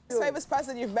 Famous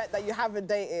person you've met that you haven't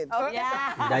dated. Oh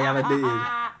yeah. That you haven't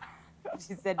dated.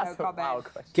 She said no comment.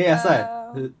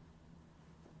 KSI.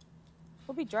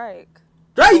 Would be Drake.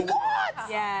 Drake? What?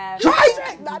 Yeah.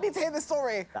 Drake! I need to hear the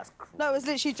story. No, it was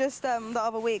literally just the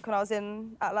other week when I was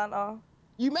in Atlanta.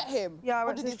 You met him? Yeah, I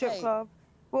went to the strip club.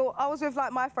 Well, I was with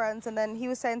like my friends, and then he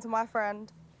was saying to my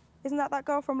friend, "Isn't that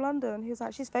girl from London?" He was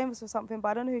like, "She's famous for something, but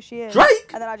I don't know who she is." Drake!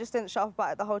 And then I just didn't shut up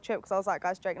about it the whole trip because I was like,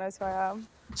 "Guys, Drake knows who I am."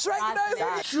 Drake knows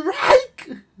who Drake!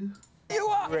 you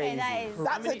are. Okay, that is.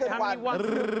 That's a good one. What did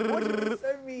you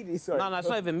so meaty? Sorry. No, it's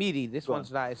not even meaty. This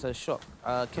one's like, it's a shot.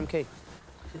 Kim K.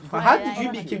 How did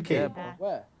you meet Kim K?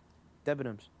 Where?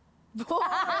 Debenhams. Kim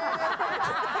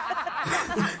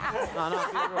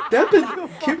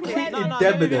K in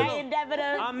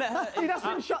Debenhams. I met her. That's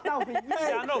been shut down for years.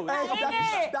 Yeah, I know.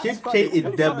 Kim K in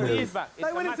Debenhams.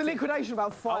 They went into liquidation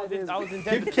about 5 years. I was in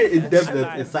Kim Debenhams. K in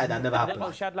Debenhams inside that never I didn't know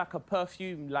happened. she had like a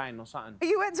perfume line or something.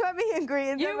 You went to a meet and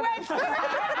greet. You went.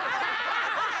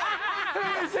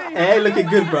 Hey, looking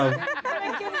good, bro.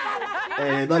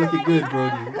 Hey, not looking good,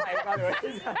 Brody.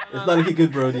 It's not looking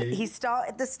good, Brody. He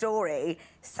started the story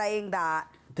saying that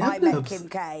I met Kim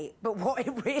K, but what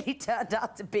it really turned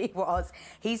out to be was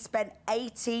he spent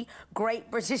 80 Great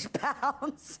British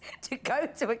pounds to go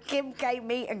to a Kim K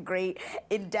meet and greet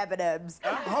in Debenhams.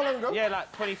 How long ago? Yeah,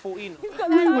 like 2014.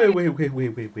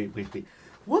 Wait.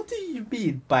 What do you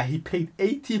mean by he paid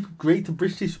 80 Great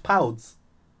British pounds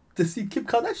to see Kim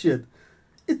Kardashian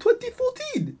in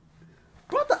 2014?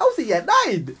 Brother, I was at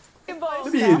 9. Let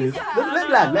me hear this. Let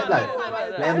him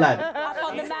land. Up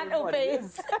on the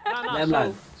mantelpiece. Let him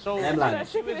land. So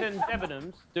she was in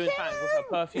Debenhams doing something with her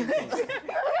perfume thing. And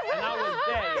I was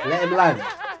there. Yeah. Let him land.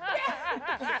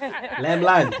 Let him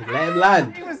land. Let him land.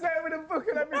 He was there with a book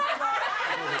and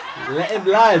everything. Let him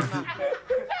land.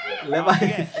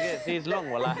 Yes, he's long,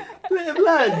 wallah. Let him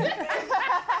land.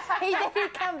 He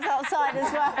comes outside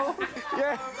as well.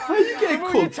 Yeah. How are you getting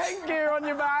with cooked? your 10 gear on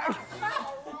your back.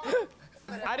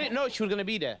 I didn't know she was going to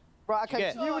be there. Right, okay,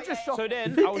 Yeah. so you were just shopping. So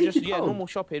then I was just, normal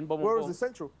shopping. Boom, Where boom, was it,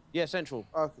 Central? Yeah, Central.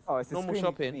 Oh, okay. Oh, it's a normal screening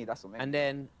for shopping. me, that's what I meant. And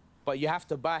then, but you have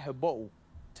to buy her bottle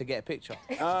to get a picture.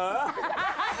 Here we go.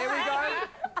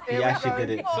 He actually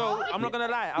did it. So I'm not gonna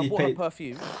lie, I He bought her paid-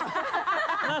 perfume.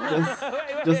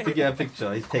 Just to get a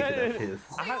picture, he's taking a piss.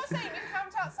 So you're saying you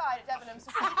camped outside at Debenhams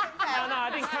to see No, I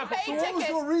didn't camp. Paid What was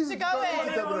your reason to go in.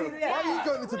 Why are you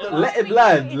going into Debenhams? Let him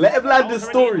land. Let him land I this was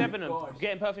story. already in Debenhams,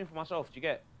 getting perfume for myself. Do you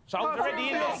get? So I was already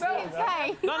in there.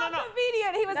 Okay. No.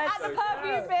 Convenient. He was at the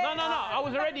perfume bit. No. I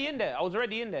was already in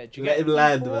there. Do you Let get? him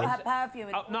land, Bought man. her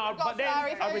perfume. No, but then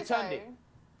I returned it.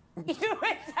 You returned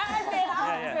it.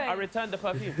 Yeah. I returned the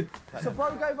perfume. So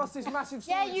bro gave us this massive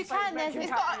Yeah, story you to say can. make him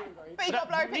It's got, happy. but you got to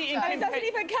blur a picture. It doesn't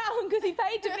even count because he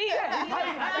paid to meet her.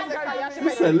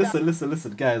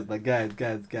 Listen, guys,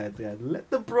 Let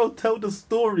the bro tell the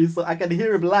story so I can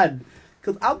hear him land.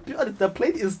 Because I'll be honest, the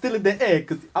plane is still in the air.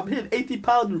 Because I'm hearing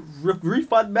 £80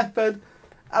 refund method.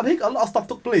 I'm hearing a lot of stuff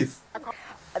took place. Can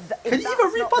you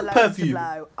even refund perfume?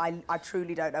 I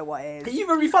truly don't know what it is. Can you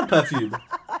even refund perfume?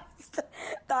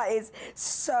 That is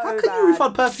so How can you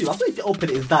refund perfume? I thought if you open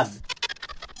it, it's done.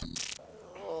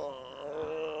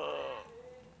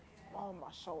 Oh,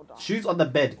 my shoulder. Shoes on the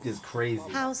bed is crazy.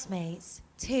 Housemates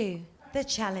to the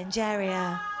challenge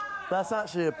area. That's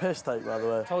actually a piss take, by the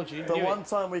way. Told you. The one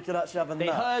time we could actually have a They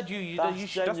nap. heard you.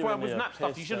 That's why it was nap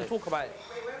stuff. You shouldn't talk about it.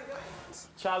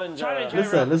 Challenge.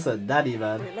 Listen, daddy,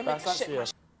 man. That's actually a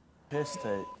piss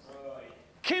take.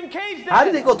 Kim K's How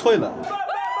did it go toilet?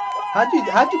 How'd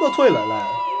you go toilet, like?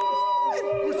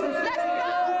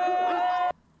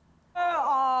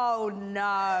 Oh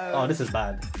no. Oh, this is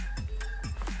bad.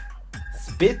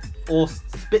 Spit to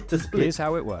split. Here's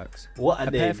how it works. What a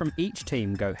pair name. from each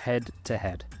team go head to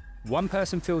head. One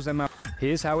person fills their mouth.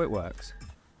 Here's how it works.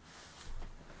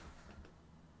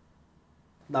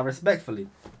 Now, respectfully,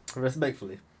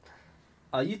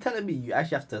 are you telling me you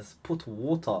actually have to put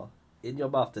water in your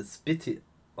mouth to spit it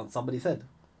on somebody's head?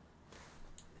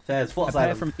 Fairs, A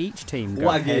pair from each team go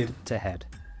What a head game. to head.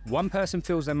 One person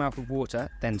fills their mouth with water,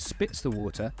 then spits the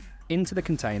water into the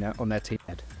container on their team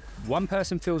head. One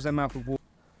person fills their mouth with water.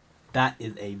 That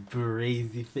is a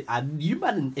brazy thing. And you,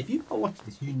 man, if you were watching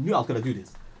this, you knew I was going to do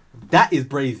this. That is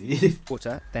brazy.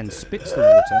 Water, then spits the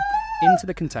water into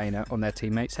the container on their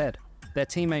teammate's head. Their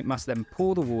teammate must then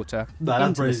pour the water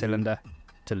into the cylinder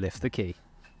to lift the key.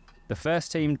 The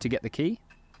first team to get the key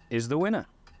is the winner.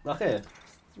 Okay.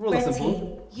 Red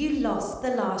team, you lost the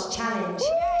last challenge.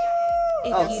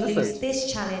 If you lose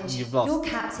this challenge, your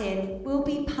captain will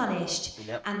be punished,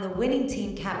 and the winning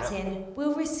team captain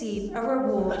will receive a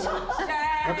reward.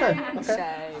 Okay.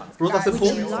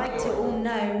 Would you like to all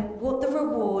know what the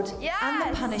reward and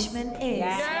the punishment is?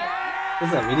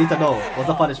 Listen, we need to know. What's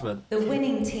the punishment? The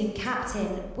winning team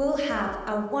captain will have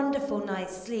a wonderful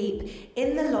night's sleep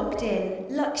in the locked-in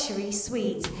luxury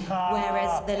suite,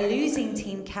 whereas the losing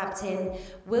team captain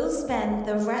will spend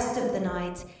the rest of the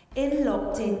night in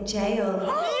locked-in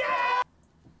jail.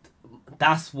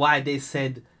 That's why they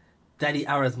said Danny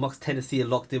Aaron's mocks Tennessee and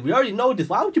locked in. We already know this.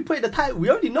 Why would you put it in the title? We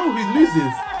already know who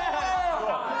loses.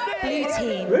 Blue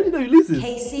team, We already know who loses.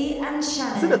 Casey and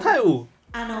Shannon. It's in the title.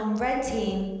 And on red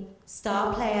team,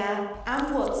 star player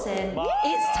and Watson,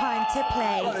 it's time to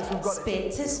play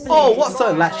Spit to Split. Oh,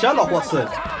 Watson, like Sherlock Watson.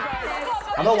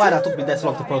 I don't know why that took me this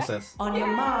long to process. On your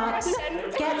marks,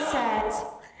 get set,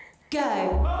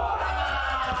 go.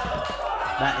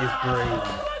 That is crazy.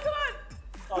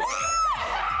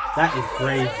 That is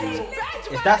crazy.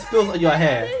 If that spills on your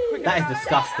hair, that is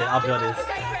disgusting, I'll be honest.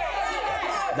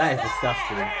 That is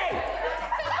disgusting.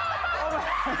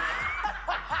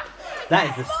 That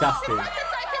is disgusting.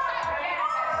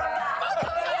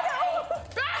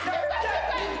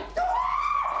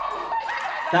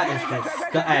 That is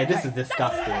disgusting. Hey, this is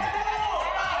disgusting.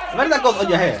 Imagine that goes on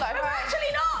your hair.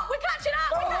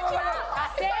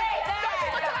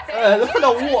 Look at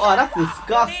the water, that's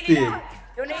disgusting.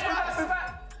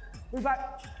 Move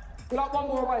back. We're like one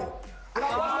more away.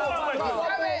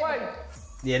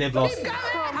 Yeah, they've lost.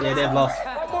 Yeah, they've lost.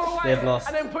 They've lost.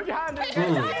 And then put your hand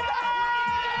in.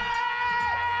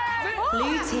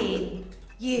 Blue team,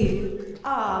 you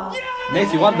are. It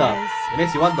makes you wonder. It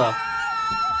makes you wonder.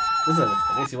 Listen,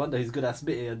 it makes you wonder who's good at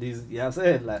spitting and these, you know what I'm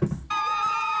saying? Like,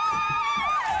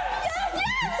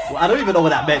 well, I don't even know what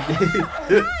that meant.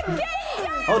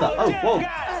 Hold up. Oh, whoa.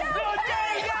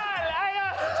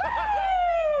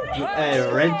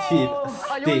 Red team You're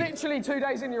stink. literally 2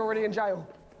 days in, you're already in jail.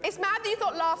 It's mad that you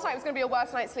thought last night was going to be a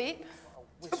worse night's sleep.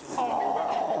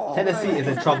 Tennessee is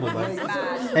in trouble, man.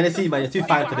 Tennessee, man, you're too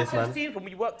fine for this, man. When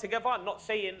we work together, not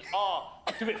saying,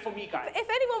 do it for me, guys. If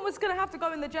anyone was going to have to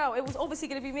go in the jail, it was obviously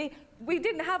going to be me. We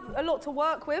didn't have a lot to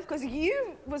work with because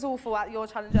you was awful at your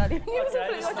challenge earlier. You was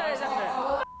awful at your challenge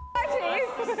earlier.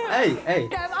 Hey.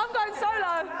 Yeah, I'm going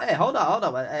solo. Hey, hold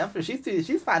on, man. Hey,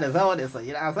 she's fine as hell on this,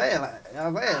 you know what I'm saying? Like, you know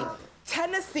what I'm saying?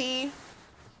 Tennessee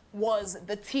was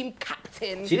the team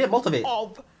captain. She didn't motivate.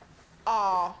 Of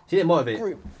our She didn't motivate.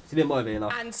 Group. She didn't motivate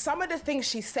enough. And some of the things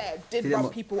she said did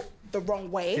rub people the wrong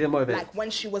way. She didn't motivate. Like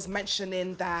when she was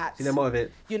mentioning that. She didn't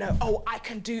motivate. You know, oh,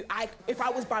 if I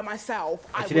was by myself,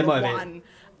 I She would didn't have motivate. won.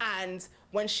 And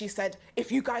when she said,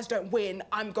 if you guys don't win,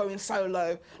 I'm going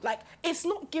solo. Like, it's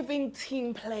not giving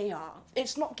team player.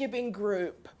 It's not giving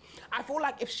group. I feel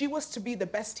like if she was to be the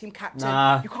best team captain,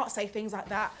 you can't say things like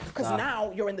that. Because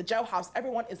now you're in the jailhouse.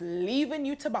 Everyone is leaving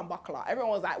you to Bambuckler.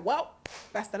 Everyone was like, well,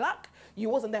 best of luck. You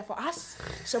wasn't there for us,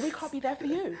 so we can't be there for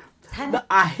you. No,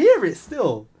 I hear it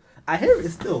still.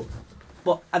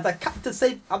 But as a captain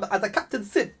simp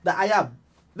that I am,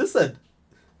 listen,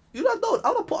 you don't know.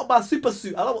 I don't put on my super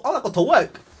suit. I don't go to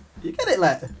work. You get it,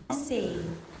 like. See,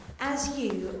 as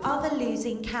you are the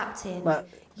losing captain,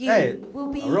 you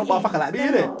will be like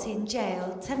locked in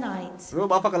jail tonight. Real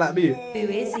motherfucker like me. Who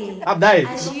is he? I'm dying.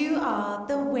 As you are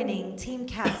the winning team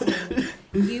captain,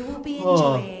 you will be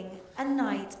enjoying a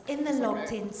night in the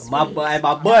locked-in suite. My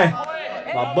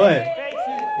boy.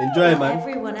 Enjoy, man.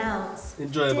 Everyone else.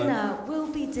 Enjoy, man. Dinner will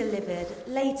be delivered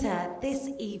later this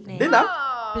evening. Dinner?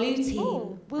 Blue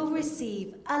team will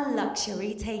receive a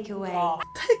luxury takeaway.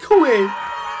 Takeaway.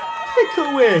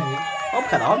 I'm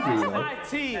kind of hungry, man.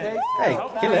 Hey,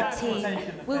 kill it. Team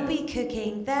will be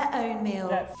cooking their own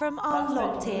meal from our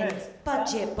locked-in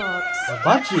budget box. A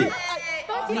budget?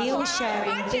 Meal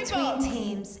sharing between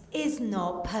teams is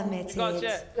not permitted. And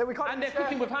they're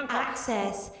cooking with handcuffs.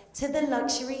 Access to the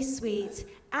luxury suite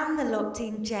and the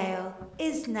locked-in jail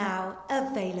is now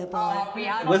available.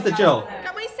 Where's the jail?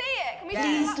 Can we see it? Can we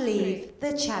Please leave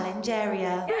the challenge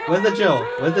area. Where's the jail?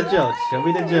 Show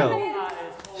me the jail.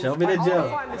 You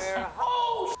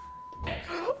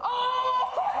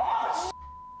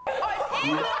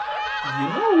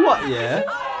know what, yeah?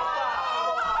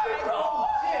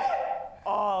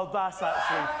 Oh, that's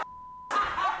actually.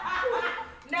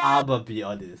 I'ma be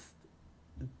honest.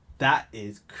 That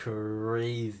is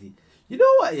crazy. You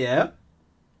know what, yeah?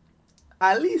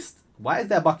 At least, why is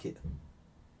there a bucket?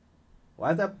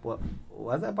 Why is that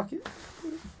a bucket?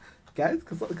 Guys,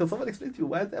 can someone explain to you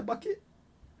why is there a bucket?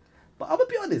 But I'ma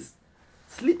be honest.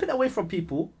 Sleeping away from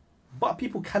people, but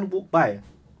people can walk by.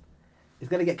 It's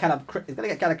gonna get kind of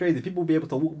crazy. People will be able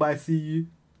to walk by, see you,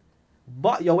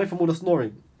 but you're away from all the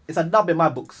snoring. It's a dub in my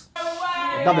books.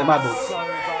 A dub in my books.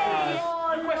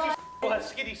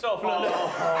 Skinny self. You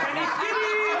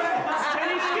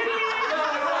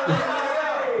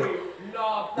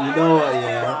know what,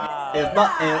 yeah? It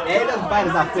ain't as bad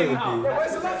as I thought it would be.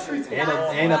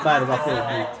 Ain't as bad as I thought it would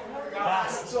be.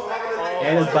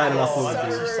 Ain't as bad as I thought it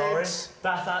would be. Sorry,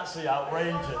 that's actually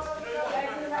outrageous.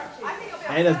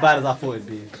 Ain't as bad as I thought it'd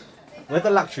be. Where's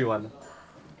the luxury one?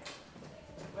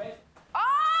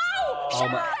 Oh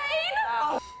my.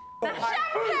 champagne!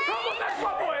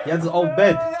 He has his own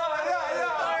bed.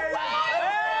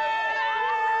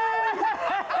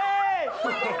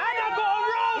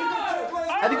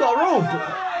 And he got a robe.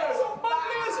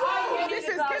 This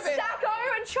is giving Sacco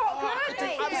and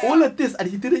chocolate. All of this, and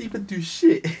he didn't even do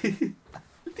shit. He didn't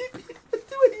even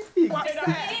do anything. What's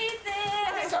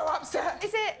that? I'm so upset.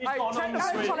 Is it? He's got an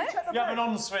ensuite. You have an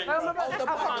ensuite.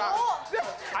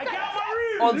 I get out my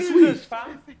room. Ensuite.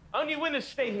 Fam. Only winners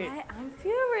stay here. I'm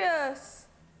furious.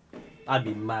 I'd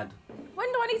be mad.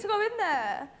 When do I need to go in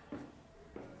there?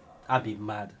 I'd be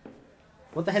mad.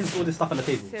 What the hell is all this stuff on the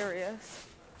table? Serious.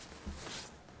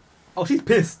 Oh, she's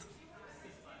pissed.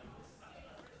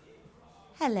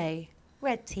 Hello,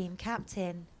 Red Team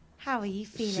Captain. How are you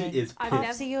feeling She is pissed.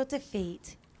 after your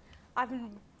defeat? I've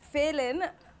been feeling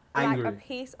Angry. like a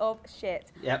piece of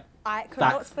shit. Yep. I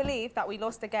cannot Facts. believe that we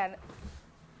lost again.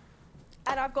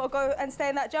 And I've got to go and stay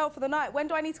in that jail for the night. When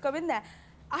do I need to go in there?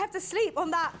 I have to sleep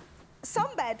on that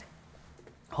sunbed.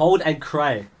 Hold and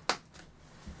cry.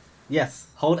 Yes,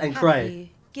 hold and Have cry. you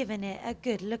given it a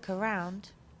good look around?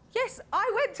 Yes, I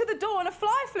went to the door and a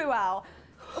fly flew out.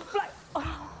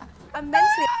 I'm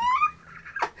mentally...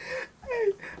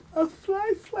 Hey, a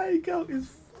fly flying out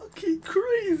is fucking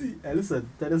crazy. Hey, listen,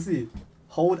 Tennessee,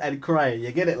 hold and cry.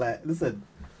 You get it? Like, listen,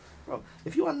 bro.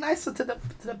 If you are nicer to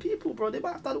the people, bro, they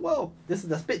might have done well. This is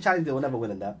the spit challenge. They will never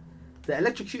win in that. The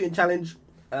electric shooting challenge.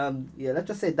 Yeah, let's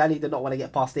just say Danny did not want to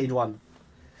get past stage 1.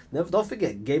 Don't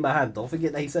forget, game of hands. Don't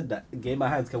forget that he said that. Game of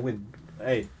hands can win.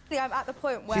 Hey. I'm at the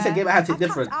point where She said game of hands is I've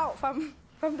different. tapped out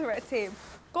from the red team.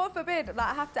 God forbid, like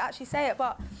I have to actually say it,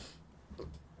 but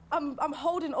I'm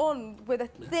holding on with a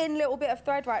thin little bit of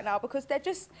thread right now because they're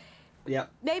just. Yeah.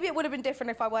 Maybe it would have been different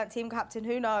if I weren't team captain.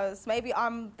 Who knows? Maybe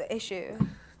I'm the issue.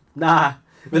 Nah,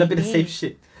 it would have been the same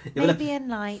shit. Maybe a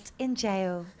night in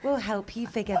jail will help you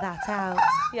figure that out.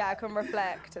 Yeah, I can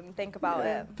reflect and think about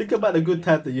it. Think about the good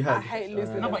time that you had. I hate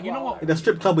losing. No, but you know what? In a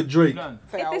strip club with Drake.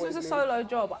 If this was a solo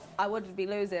job, I wouldn't be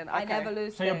losing. I never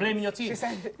lose. So you're blaming your team? She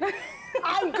said,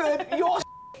 I'm good, you're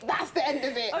that's the end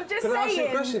of it. I'm just Can I ask you a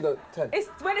saying. question though, Ten? It's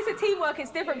when it's a teamwork, it's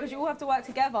different because you all have to work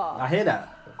together. I hear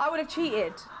that. I would have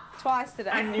cheated twice today.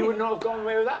 And you would not have gone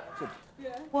away with that?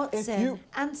 Watson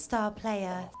and star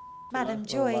player, Madam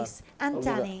Joyce and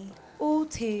Danny, all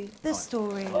to the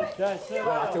story. Yeah, they're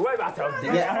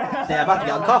about to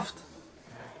get cuffed.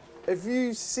 If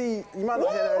you see, you might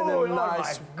not hear any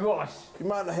nice. Oh my gosh. You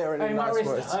might not hear any Hey, my nice wrist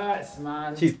words. hurts,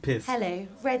 man. She's pissed. Hello,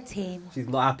 red team. She's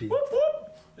not happy.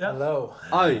 Hello.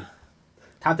 Oh,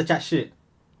 time to chat shit.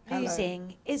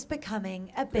 Losing is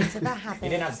becoming a bit of a habit. You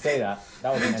didn't have to say that.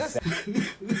 That was unnecessary.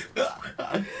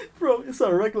 Bro, it's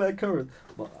a regular occurrence.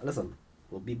 But listen,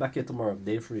 we'll be back here tomorrow,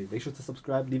 day 3. Make sure to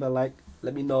subscribe, leave a like.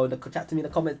 Let me know, chat to me in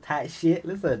the comments, tight shit.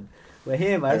 Listen, we're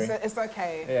here, man. It's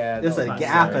okay. Yeah. Listen, get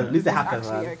happens. Lose it happens,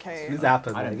 actually man. okay. Lose it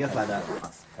happens, man. It gets like that.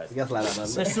 It gets like that, man.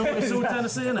 It's all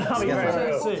Tennessee, isn't it? It gets like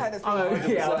that. It's all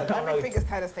Tennessee. Everything is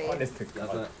Tennessee. That's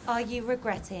it. Are you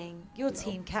regretting your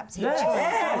team captain choice?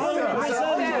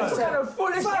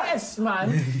 Yes, man.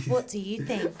 What do you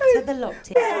think to the locked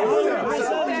in?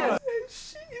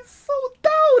 She is so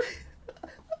down.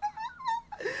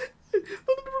 Let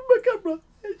me move my camera.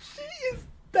 She is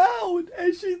down,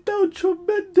 and she's down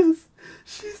tremendous.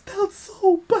 She's down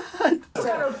so bad. I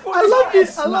love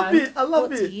it. I love it. I love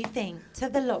What do it. you think to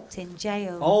the locked in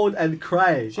jail? Hold and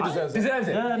cry. She deserves it. Deserves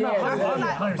it. Yeah, no,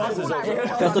 That's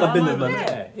not a business,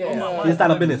 man. Yeah. She's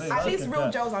down a business. At least real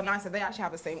jails are nicer. They actually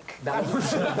have a sink. She's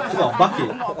got a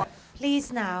bucket.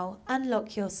 Please now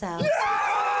unlock yourself.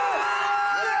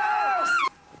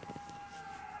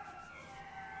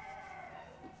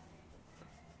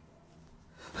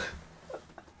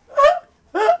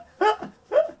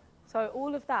 So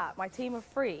all of that, my team of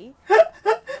 3.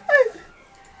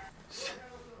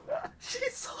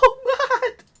 She's so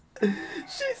mad.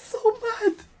 She's so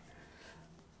mad.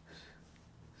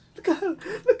 Look at her.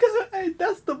 Look at her. Hey,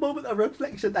 that's the moment of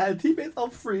reflection that her teammates are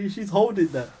free. She's holding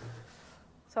that.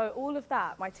 So all of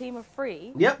that, my team of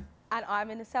 3. Yep. And I'm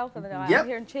in the cell for the night. Yep. I'm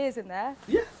hearing cheers in there.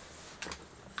 Yeah.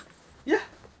 Yeah.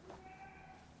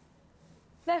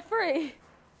 They're free.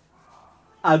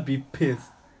 I'd be pissed.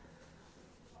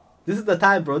 This is the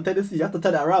time, bro. Tennessee, you have to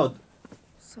turn it around.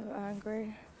 So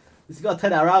angry. You gotta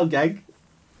turn it around, gang.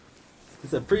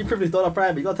 It's a pre-privileged dollar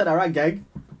prime, but you gotta turn it around, gang.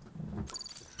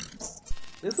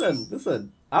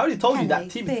 Listen. I already told you that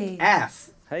team is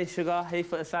ass. Hey, Sugar. Hey,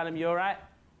 footasylum. You alright?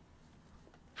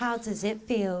 How does it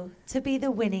feel to be the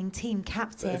winning team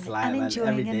captain It's like, and man, enjoying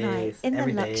every a day, night in the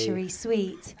every day. luxury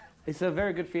suite? It's a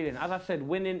very good feeling. As I said,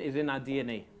 winning is in our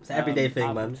DNA. It's an everyday thing,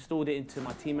 I've man. installed it into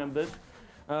my team members.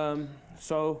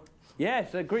 So yeah,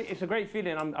 it's a great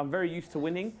feeling. I'm very used to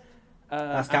winning.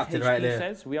 That's as captain HP right there.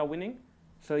 says, we are winning.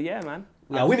 So yeah, man.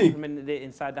 We are I've winning. implemented it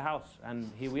inside the house,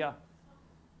 and here we are.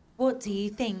 What do you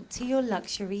think to your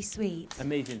luxury suite?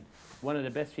 Amazing. One of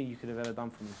the best things you could have ever done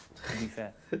for me, to be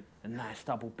fair. A nice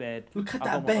double bed. Look at I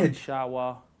that got my own bed.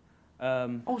 shower.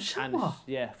 Shower. And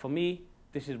yeah, for me,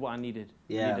 this is what I needed.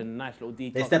 Yeah. I needed a nice little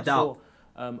detox. They stepped I saw,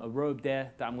 out. a robe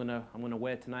there that I'm gonna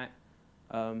wear tonight.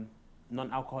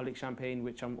 Non-alcoholic champagne,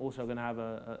 which I'm also gonna have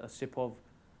a sip of.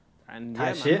 And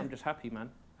Tight yeah, shit. man, I'm just happy,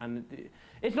 man. And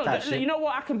it's not. Tight shit. You know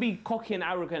what? I can be cocky and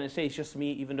arrogant and say it's just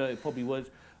me, even though it probably was.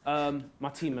 My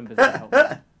team members that helped me.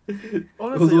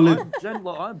 Honestly,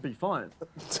 I'd be fine.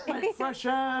 Fresh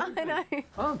air. I know. I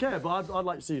don't care, but I'd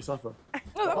like to see you suffer.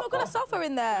 No, I'm not going to suffer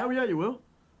in there. Hell yeah, you will.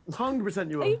 100%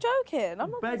 you will. Are you joking?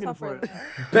 I'm not going to Begging suffer for in it.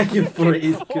 there. Begging for it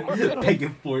is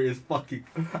begging for it is fucking.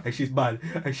 And she's mad.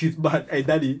 And she's mad. Hey,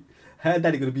 daddy. Her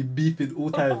daddy gonna be beefing all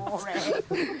time.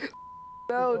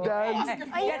 Well done. You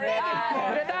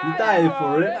dying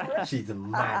for it? She's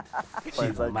mad. Wait, She's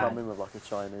if they mad. come in with like a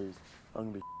Chinese, I'm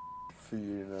gonna be for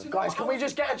you. Guys, can we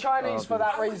just get a Chinese for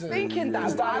that reason? Thinking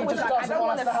that, but I was like, I don't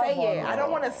want to say it. I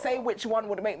don't want to say which one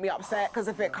would make me upset, because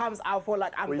if it comes, I'll feel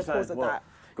like I'm What the you said? cause of What? that.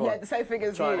 Go Yeah, on. the same thing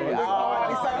as you. Chinese. Oh, I'd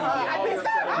be so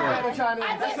hurt.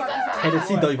 I'd be so hurt.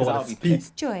 Tennessee don't even want to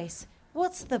speak. Joyce,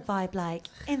 what's the vibe like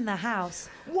in the house?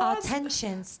 Are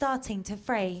tensions starting to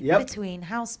fray Yep. between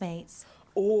housemates?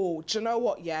 Oh, do you know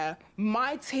what? Yeah,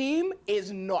 my team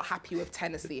is not happy with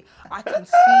Tennessee. I can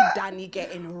see Danny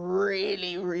getting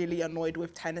really, really annoyed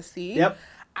with Tennessee. Yep.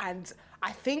 And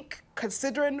I think,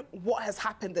 considering what has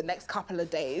happened the next couple of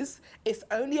days, it's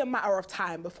only a matter of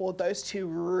time before those two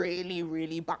really,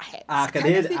 really butt heads.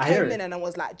 Tennessee came in and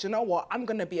was like, do you know what? I'm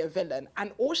going to be a villain.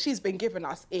 And all she's been giving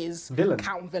us is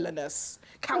Count Villainous.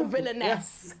 Count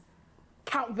Villainess. Yeah.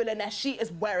 Count Villainess. She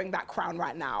is wearing that crown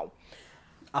right now.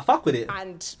 I fuck with it.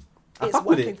 And it's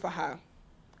working for her.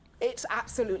 It's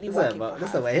absolutely working for her.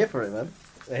 Listen, we're here for it, man.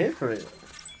 We're here for it.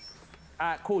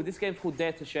 Cool. This game's called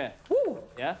Dare to Share. Ooh.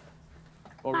 Yeah?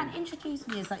 Man, introduce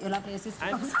me as like your lovely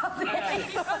assistant. My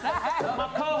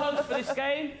co-host for this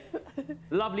game,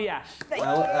 lovely Ash.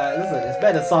 Listen, it's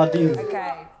better than sardines.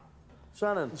 Okay.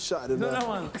 Shannon. Shut it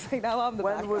down.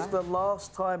 When was the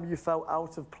last time you felt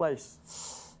out of place?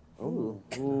 Ooh.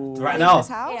 Right now.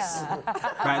 Yeah.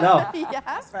 Right now.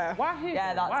 Yeah. Why here?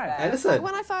 Yeah, that's fair. Hey, listen.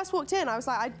 When I first walked in, I was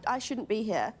like, I shouldn't be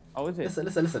here. Oh, is it?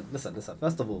 Listen.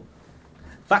 First of all,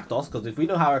 factors, because if we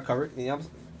know how our current, you know,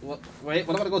 we're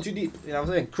not gonna go too deep. You know what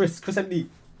I'm saying? Chris MD,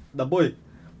 the boy.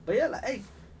 But yeah, like, hey,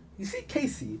 you see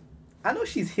Casey? I know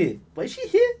she's here, but is she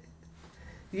here?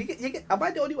 You get. Am I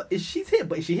the only one? Is she's here,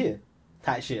 but is she here?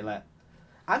 Type shit, like.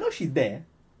 I know she's there.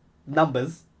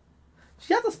 Numbers.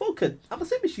 She hasn't spoken. I'm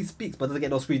assuming she speaks, but doesn't get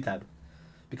no screen time,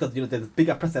 because you know there's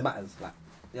bigger press that matters. Like,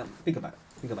 yeah, think about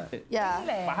it. Yeah.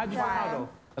 Really? But how do you feel now, though?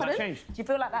 Has that changed? Do you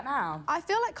feel like that now? I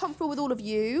feel like comfortable with all of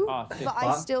you, but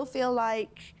I still feel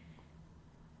like,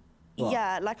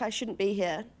 yeah, like I shouldn't be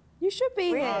here. You should be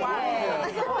here.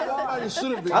 You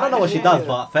shouldn't be. I don't know what she does,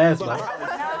 but fairs, man.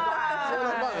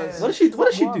 What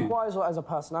does she do? Wise as a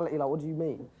personality, like, what do you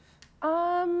mean?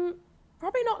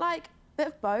 Probably not like a bit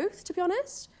of both, to be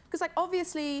honest. Because like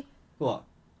obviously, What?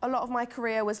 a lot of my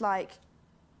career was like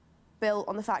built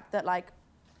on the fact that like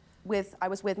I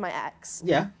was with my ex.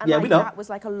 Yeah, and yeah, like, we know. that was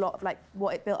like a lot of like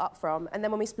what it built up from. And then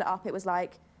when we split up, it was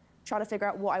like trying to figure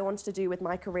out what I wanted to do with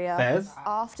my career Fairs.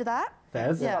 after that.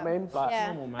 Fairs. Yeah. I mean, like,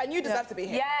 And you deserve to be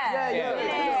here.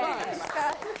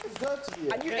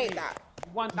 And you ate that.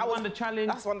 That won the challenge.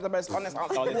 That's one of the most honest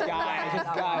answers. Oh, this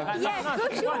guy. Yeah,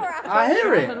 good job. I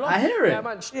hear it. Yeah,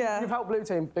 man, you've helped Blue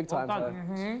Team big time.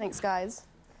 Thanks, guys.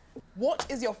 What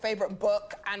is your favourite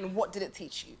book and what did it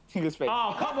teach you?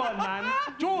 Oh, come on, man.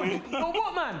 George, you're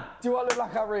what, man? Do you want to look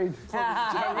like I read?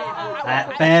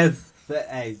 Fairs.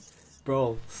 Hey,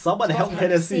 bro, someone help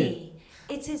Tennessee.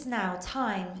 It is now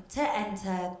time to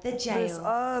enter the jail.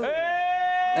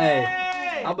 Hey,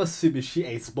 I'm assuming she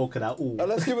ain't spoken at all.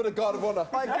 Let's give it a guard of honour.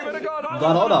 Give it a guard of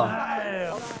God honor.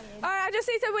 All right, I just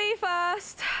need to wee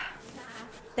first.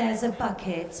 There's a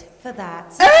bucket for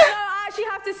that. No, I actually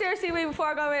have to seriously wee before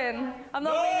I go in. I'm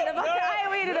not weeing in the bucket. I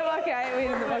ain't weeing in the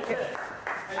bucket.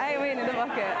 I ain't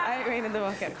weeing in the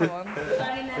bucket. Come on.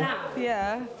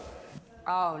 Yeah.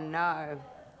 Oh no,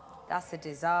 that's a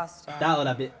disaster. That would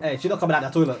have been. Hey, she's not coming out the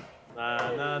toilet.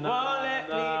 I'm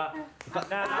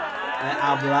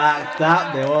locked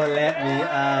up. They won't let me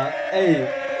out.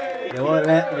 Hey, they won't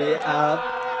let me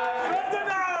out.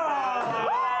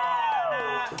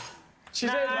 She's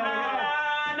in.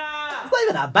 It's not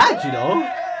even that bad, you know.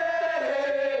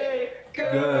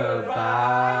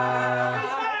 Goodbye.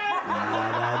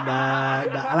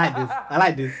 I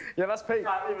like this. Yeah, that's Pete.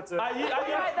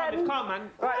 Calm, man.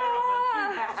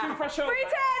 Too fresh over.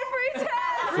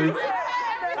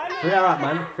 Free up,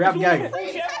 man. Free up, gang.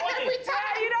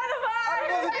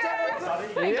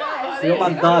 See what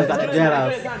man does at the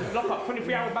jailhouse. Lock up,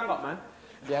 23-hour bang up, man.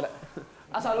 Yeah,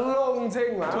 that's a long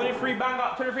thing, man. 23 bang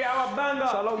up, 23-hour bang up.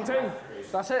 That's a long thing.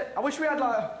 That's it. I wish we had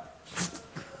like.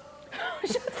 I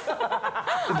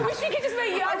wish we could just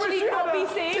make you actually not be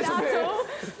seen at all.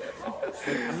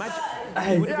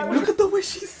 Hey, look at the way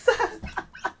she's sat.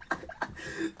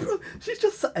 Bro, she's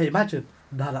just sat. Hey, imagine.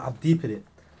 Nah, I'm deep in it.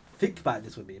 Think about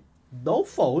this with me. No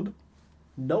phone,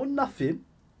 no nothing.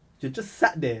 You're just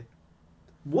sat there.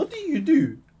 What do you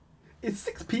do? It's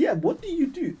 6 p.m. What do you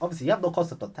do? Obviously, you have no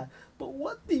concept of time. But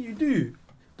what do you do?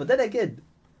 But then again,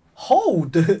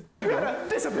 hold. Disappear.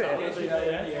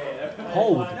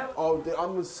 Hold. Oh,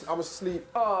 I'm asleep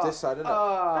this side, innit?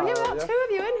 I only got 2 of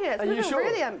you in here. It's Are you sure?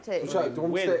 really empty. I don't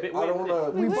want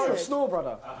to. We both snore,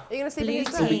 brother. Are you gonna sleep Blue in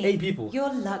his bed? team, 8 people.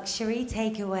 your luxury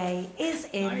takeaway is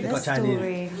in They the got Chinese.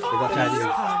 storeroom. They got Chinese.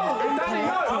 Collect it.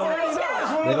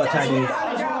 They got Chinese.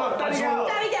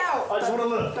 I just want to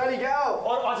look. Daddy, get out. I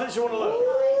just want to look.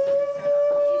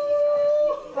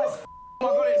 Oh my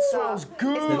god, it smells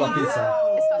good. They got pizza.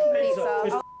 It's fucking pizza.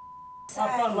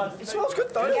 It smells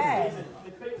good though. Yeah.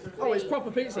 Oh, it's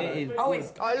proper pizza. Oh,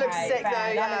 it's. Oh, it looks sick though.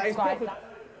 Yeah, it's proper.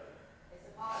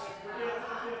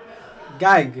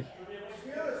 Gang.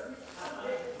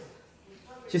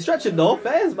 She's stretching though.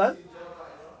 Fairs, man.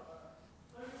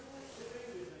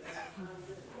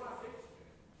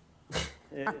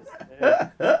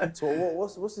 So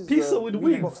what's his Pizza with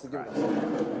wings. box to give us?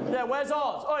 Yeah, where's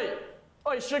ours?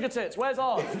 Oi, sugar tits, where's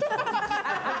ours? No,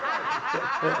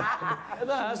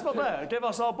 that's not fair. Give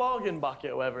us our bargain bucket,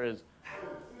 or whatever it is.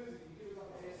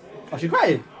 Oh, she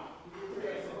crying.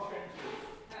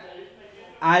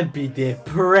 I'd be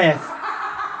depressed.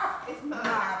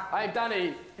 Hey,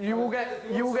 Danny, you will get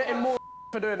in more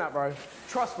for doing that, bro.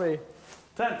 Trust me.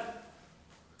 10.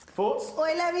 Thoughts?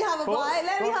 Oi, let me have a bite.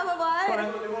 Let me have a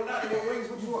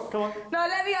bite. Come on. No,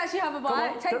 let me actually have a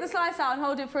bite. Take the slice out and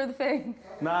hold it through the thing.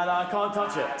 No, I can't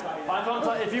touch it. I can't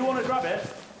touch it. If you want to grab it,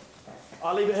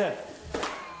 I'll leave it here.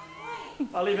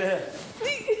 I'll leave it here.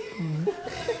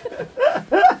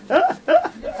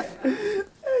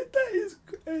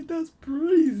 That's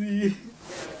crazy.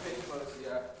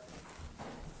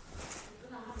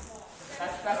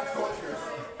 That's torturous.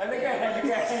 And again.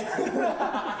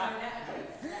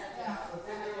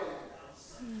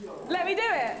 Let me do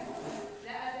it.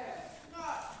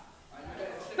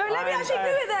 No, let me actually do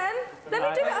it then. Let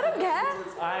me do it. I don't care.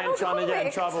 I ain't trying to get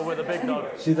in trouble with a big dog.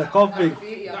 She's a convict.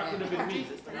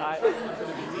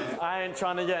 I ain't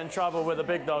trying to get in trouble with a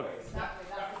big dog.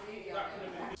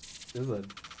 Listen, it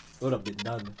would have been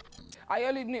done. I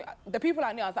only knew the people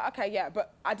I knew. I was like, okay, yeah,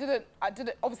 but I didn't.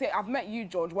 Obviously, I've met you,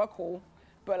 George. We're cool,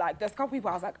 but like, there's a couple people.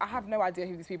 I was like, I have no idea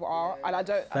who these people are, and I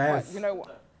don't. You know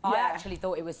what? I actually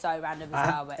thought it was so random as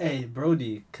well. But Hey,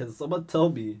 Brody, can someone tell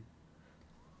me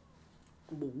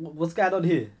what's going on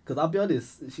here? Because I'll be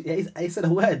honest, I said a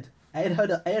word. I ain't heard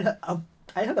a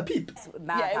peep.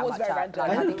 Yeah, it was very random.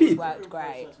 I heard a It peep. worked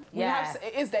great. Yeah,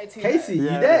 it is day 2. Casey, you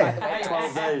there?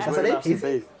 12 days. That's an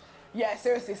Casey. Yeah,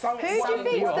 seriously. Who do you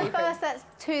think's the first that's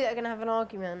two that are going to have an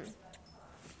argument?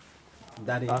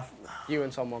 Daddy. You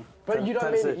and someone. But you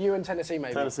don't mean you and Tennessee,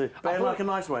 maybe? Tennessee. But in like a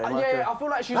nice way. Yeah, I feel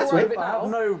like she's all over it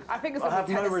now. I think it's I have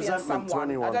no Tennessee resentment to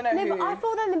anyone. I don't know No, who. but I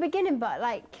thought that in the beginning, but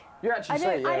like... You actually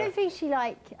say, yeah. I don't think she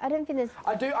like... I don't think there's...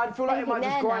 I feel like it might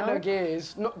just grind her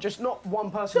gears. Not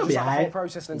one person, just like the whole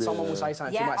process, and then someone will say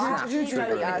something. Yeah, I actually don't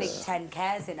even Yeah. think 10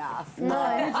 cares enough. No.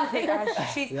 I think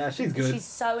she's good. She's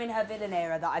so in her villain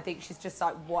era that I think she's just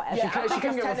like, whatever. Yeah, I she think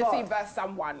can it's give a Tennessee fuck. versus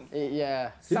someone.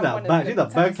 Yeah.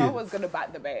 Someone's gonna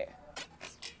back the bait.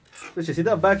 Listen, see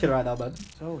that back here right now, man.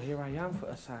 So here I am for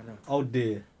asylum. Oh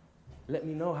dear. Let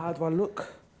me know, how do I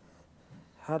look?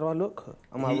 How do I look?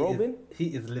 Am I He rolling? He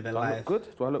is living Do I life. look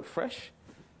good? Do I look fresh?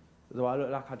 Do I look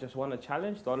like I just won a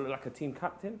challenge? Do I look like a team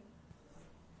captain?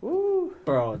 Ooh.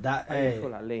 Bro, that I feel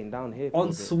like laying down here. for a on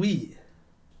bit. sweet.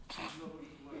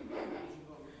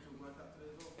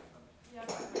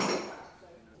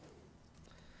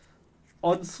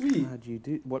 On sweet. How do you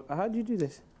do? What? How do you do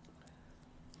this?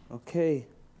 Okay.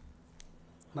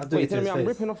 Man, Wait, you're telling me I'm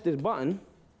ripping off this button?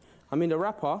 I mean the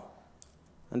wrapper,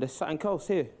 and there's something else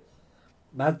here.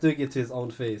 Man's doing it to his own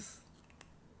face.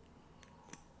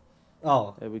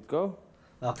 Oh. There we go.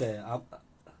 Okay.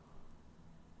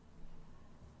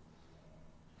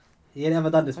 He ain't never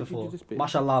done this How'd you do before. this bit?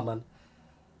 Mashallah, man.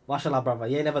 Mashallah, brother.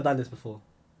 You ain't never done this before.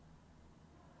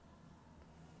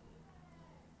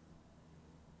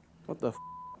 What the f?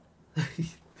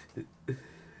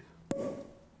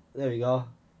 There we go.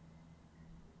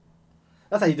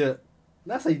 That's how you do it.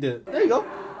 That's how you do it. There you go.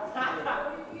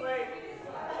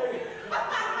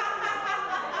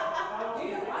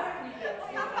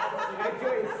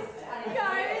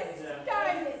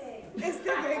 It's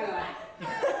too big.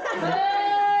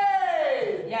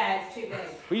 Yeah, it's too big.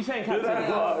 What are you saying,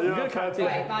 Captain? You're good, Captain.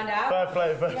 Wait, man down. Fair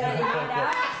play, fair play.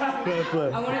 Fair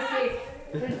play. I want to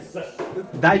see.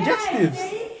 Digestives.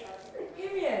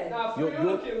 You're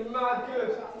looking mad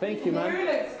good. Thank you, man. You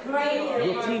looks great.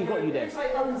 Your team got you there.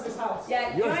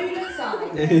 Yeah, you know you look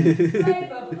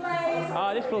like.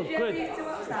 Ah, this feels good. This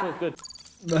feels good.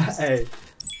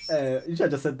 Hey, you should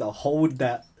have just said the whole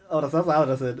that. Oh, that's what I would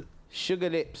have said. Sugar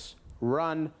lips,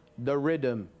 run the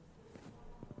rhythm.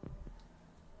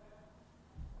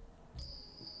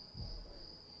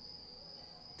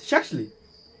 Actually.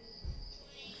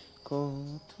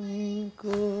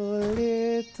 Twinkle,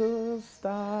 little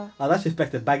star. I was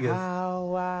expecting bangers.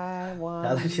 How I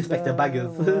I was expecting bangers.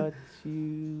 what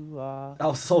you are. I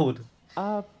was sold.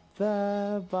 Up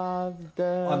above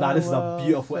the Oh nah, this is a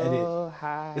beautiful world so edit.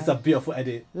 high, It's a beautiful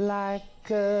edit.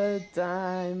 like a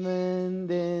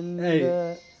diamond in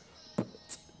Hey.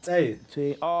 Hey.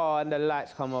 the oh, and the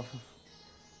lights come off.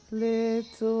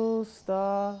 Little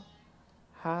star,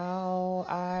 how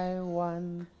I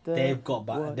wonder. They've got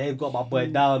my boy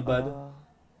down, man.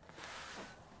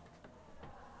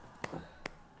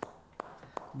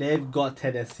 They've got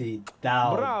Tennessee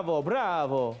down. Bravo,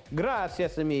 bravo.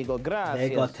 Gracias, amigo. Gracias.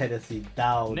 They got Tennessee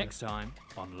down. Next time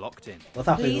on Locked In. What's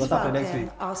happening? Please What's happening next week?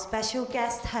 welcome our special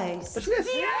guest host. Special guest?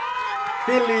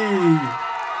 Philly.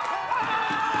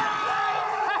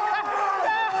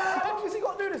 What's he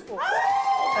got to do this for?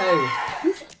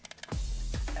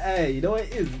 Hey, you know what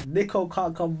it is? Nico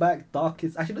can't come back.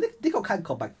 Darkest. Actually, Nico can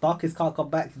come back. Darkest can't come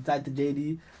back. He's signed to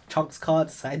JD. Chunks can't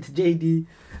sign to JD.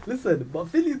 Listen, but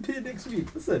Philly's here next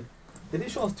week. Listen, they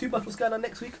didn't show us too much what's going on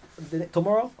next week,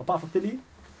 tomorrow, apart from Philly.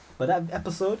 But that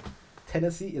episode,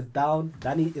 Tennessee is down.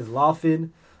 Danny is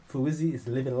laughing. Fuizzi is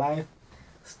living life.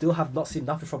 Still have not seen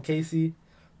nothing from Casey.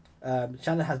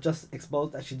 Shannon has just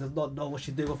exposed that she does not know what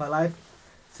she's doing with her life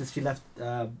since she left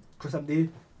Chris MD.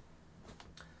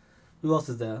 Who else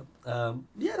is there?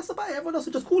 Yeah, that's about it. Everyone else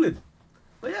is just cooling.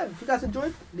 But yeah, if you guys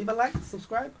enjoyed, leave a like,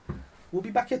 subscribe. We'll be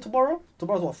back here tomorrow.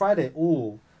 Tomorrow's what, Friday?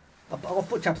 Ooh, I've got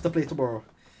Foot Champs to play tomorrow.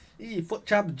 Foot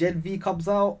Champs, Gen V comes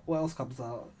out. What else comes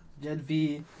out? Gen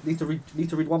V. Need to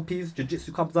read One Piece.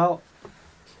 Jiu-Jitsu comes out.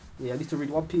 Yeah, I need to read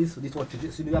One Piece. We need to watch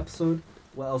Jiu-Jitsu new episode.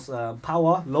 What else?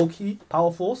 Power, Low-Key,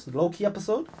 Power Force, Low-Key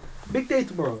episode. Big day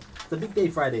tomorrow. It's a big day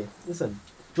Friday. Listen,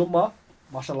 Jumma,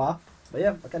 mashallah. But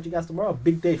yeah, I'll catch you guys tomorrow.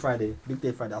 Big day Friday. Big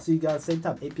day Friday. I'll see you guys same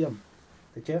time, 8 p.m.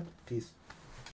 Take care. Peace.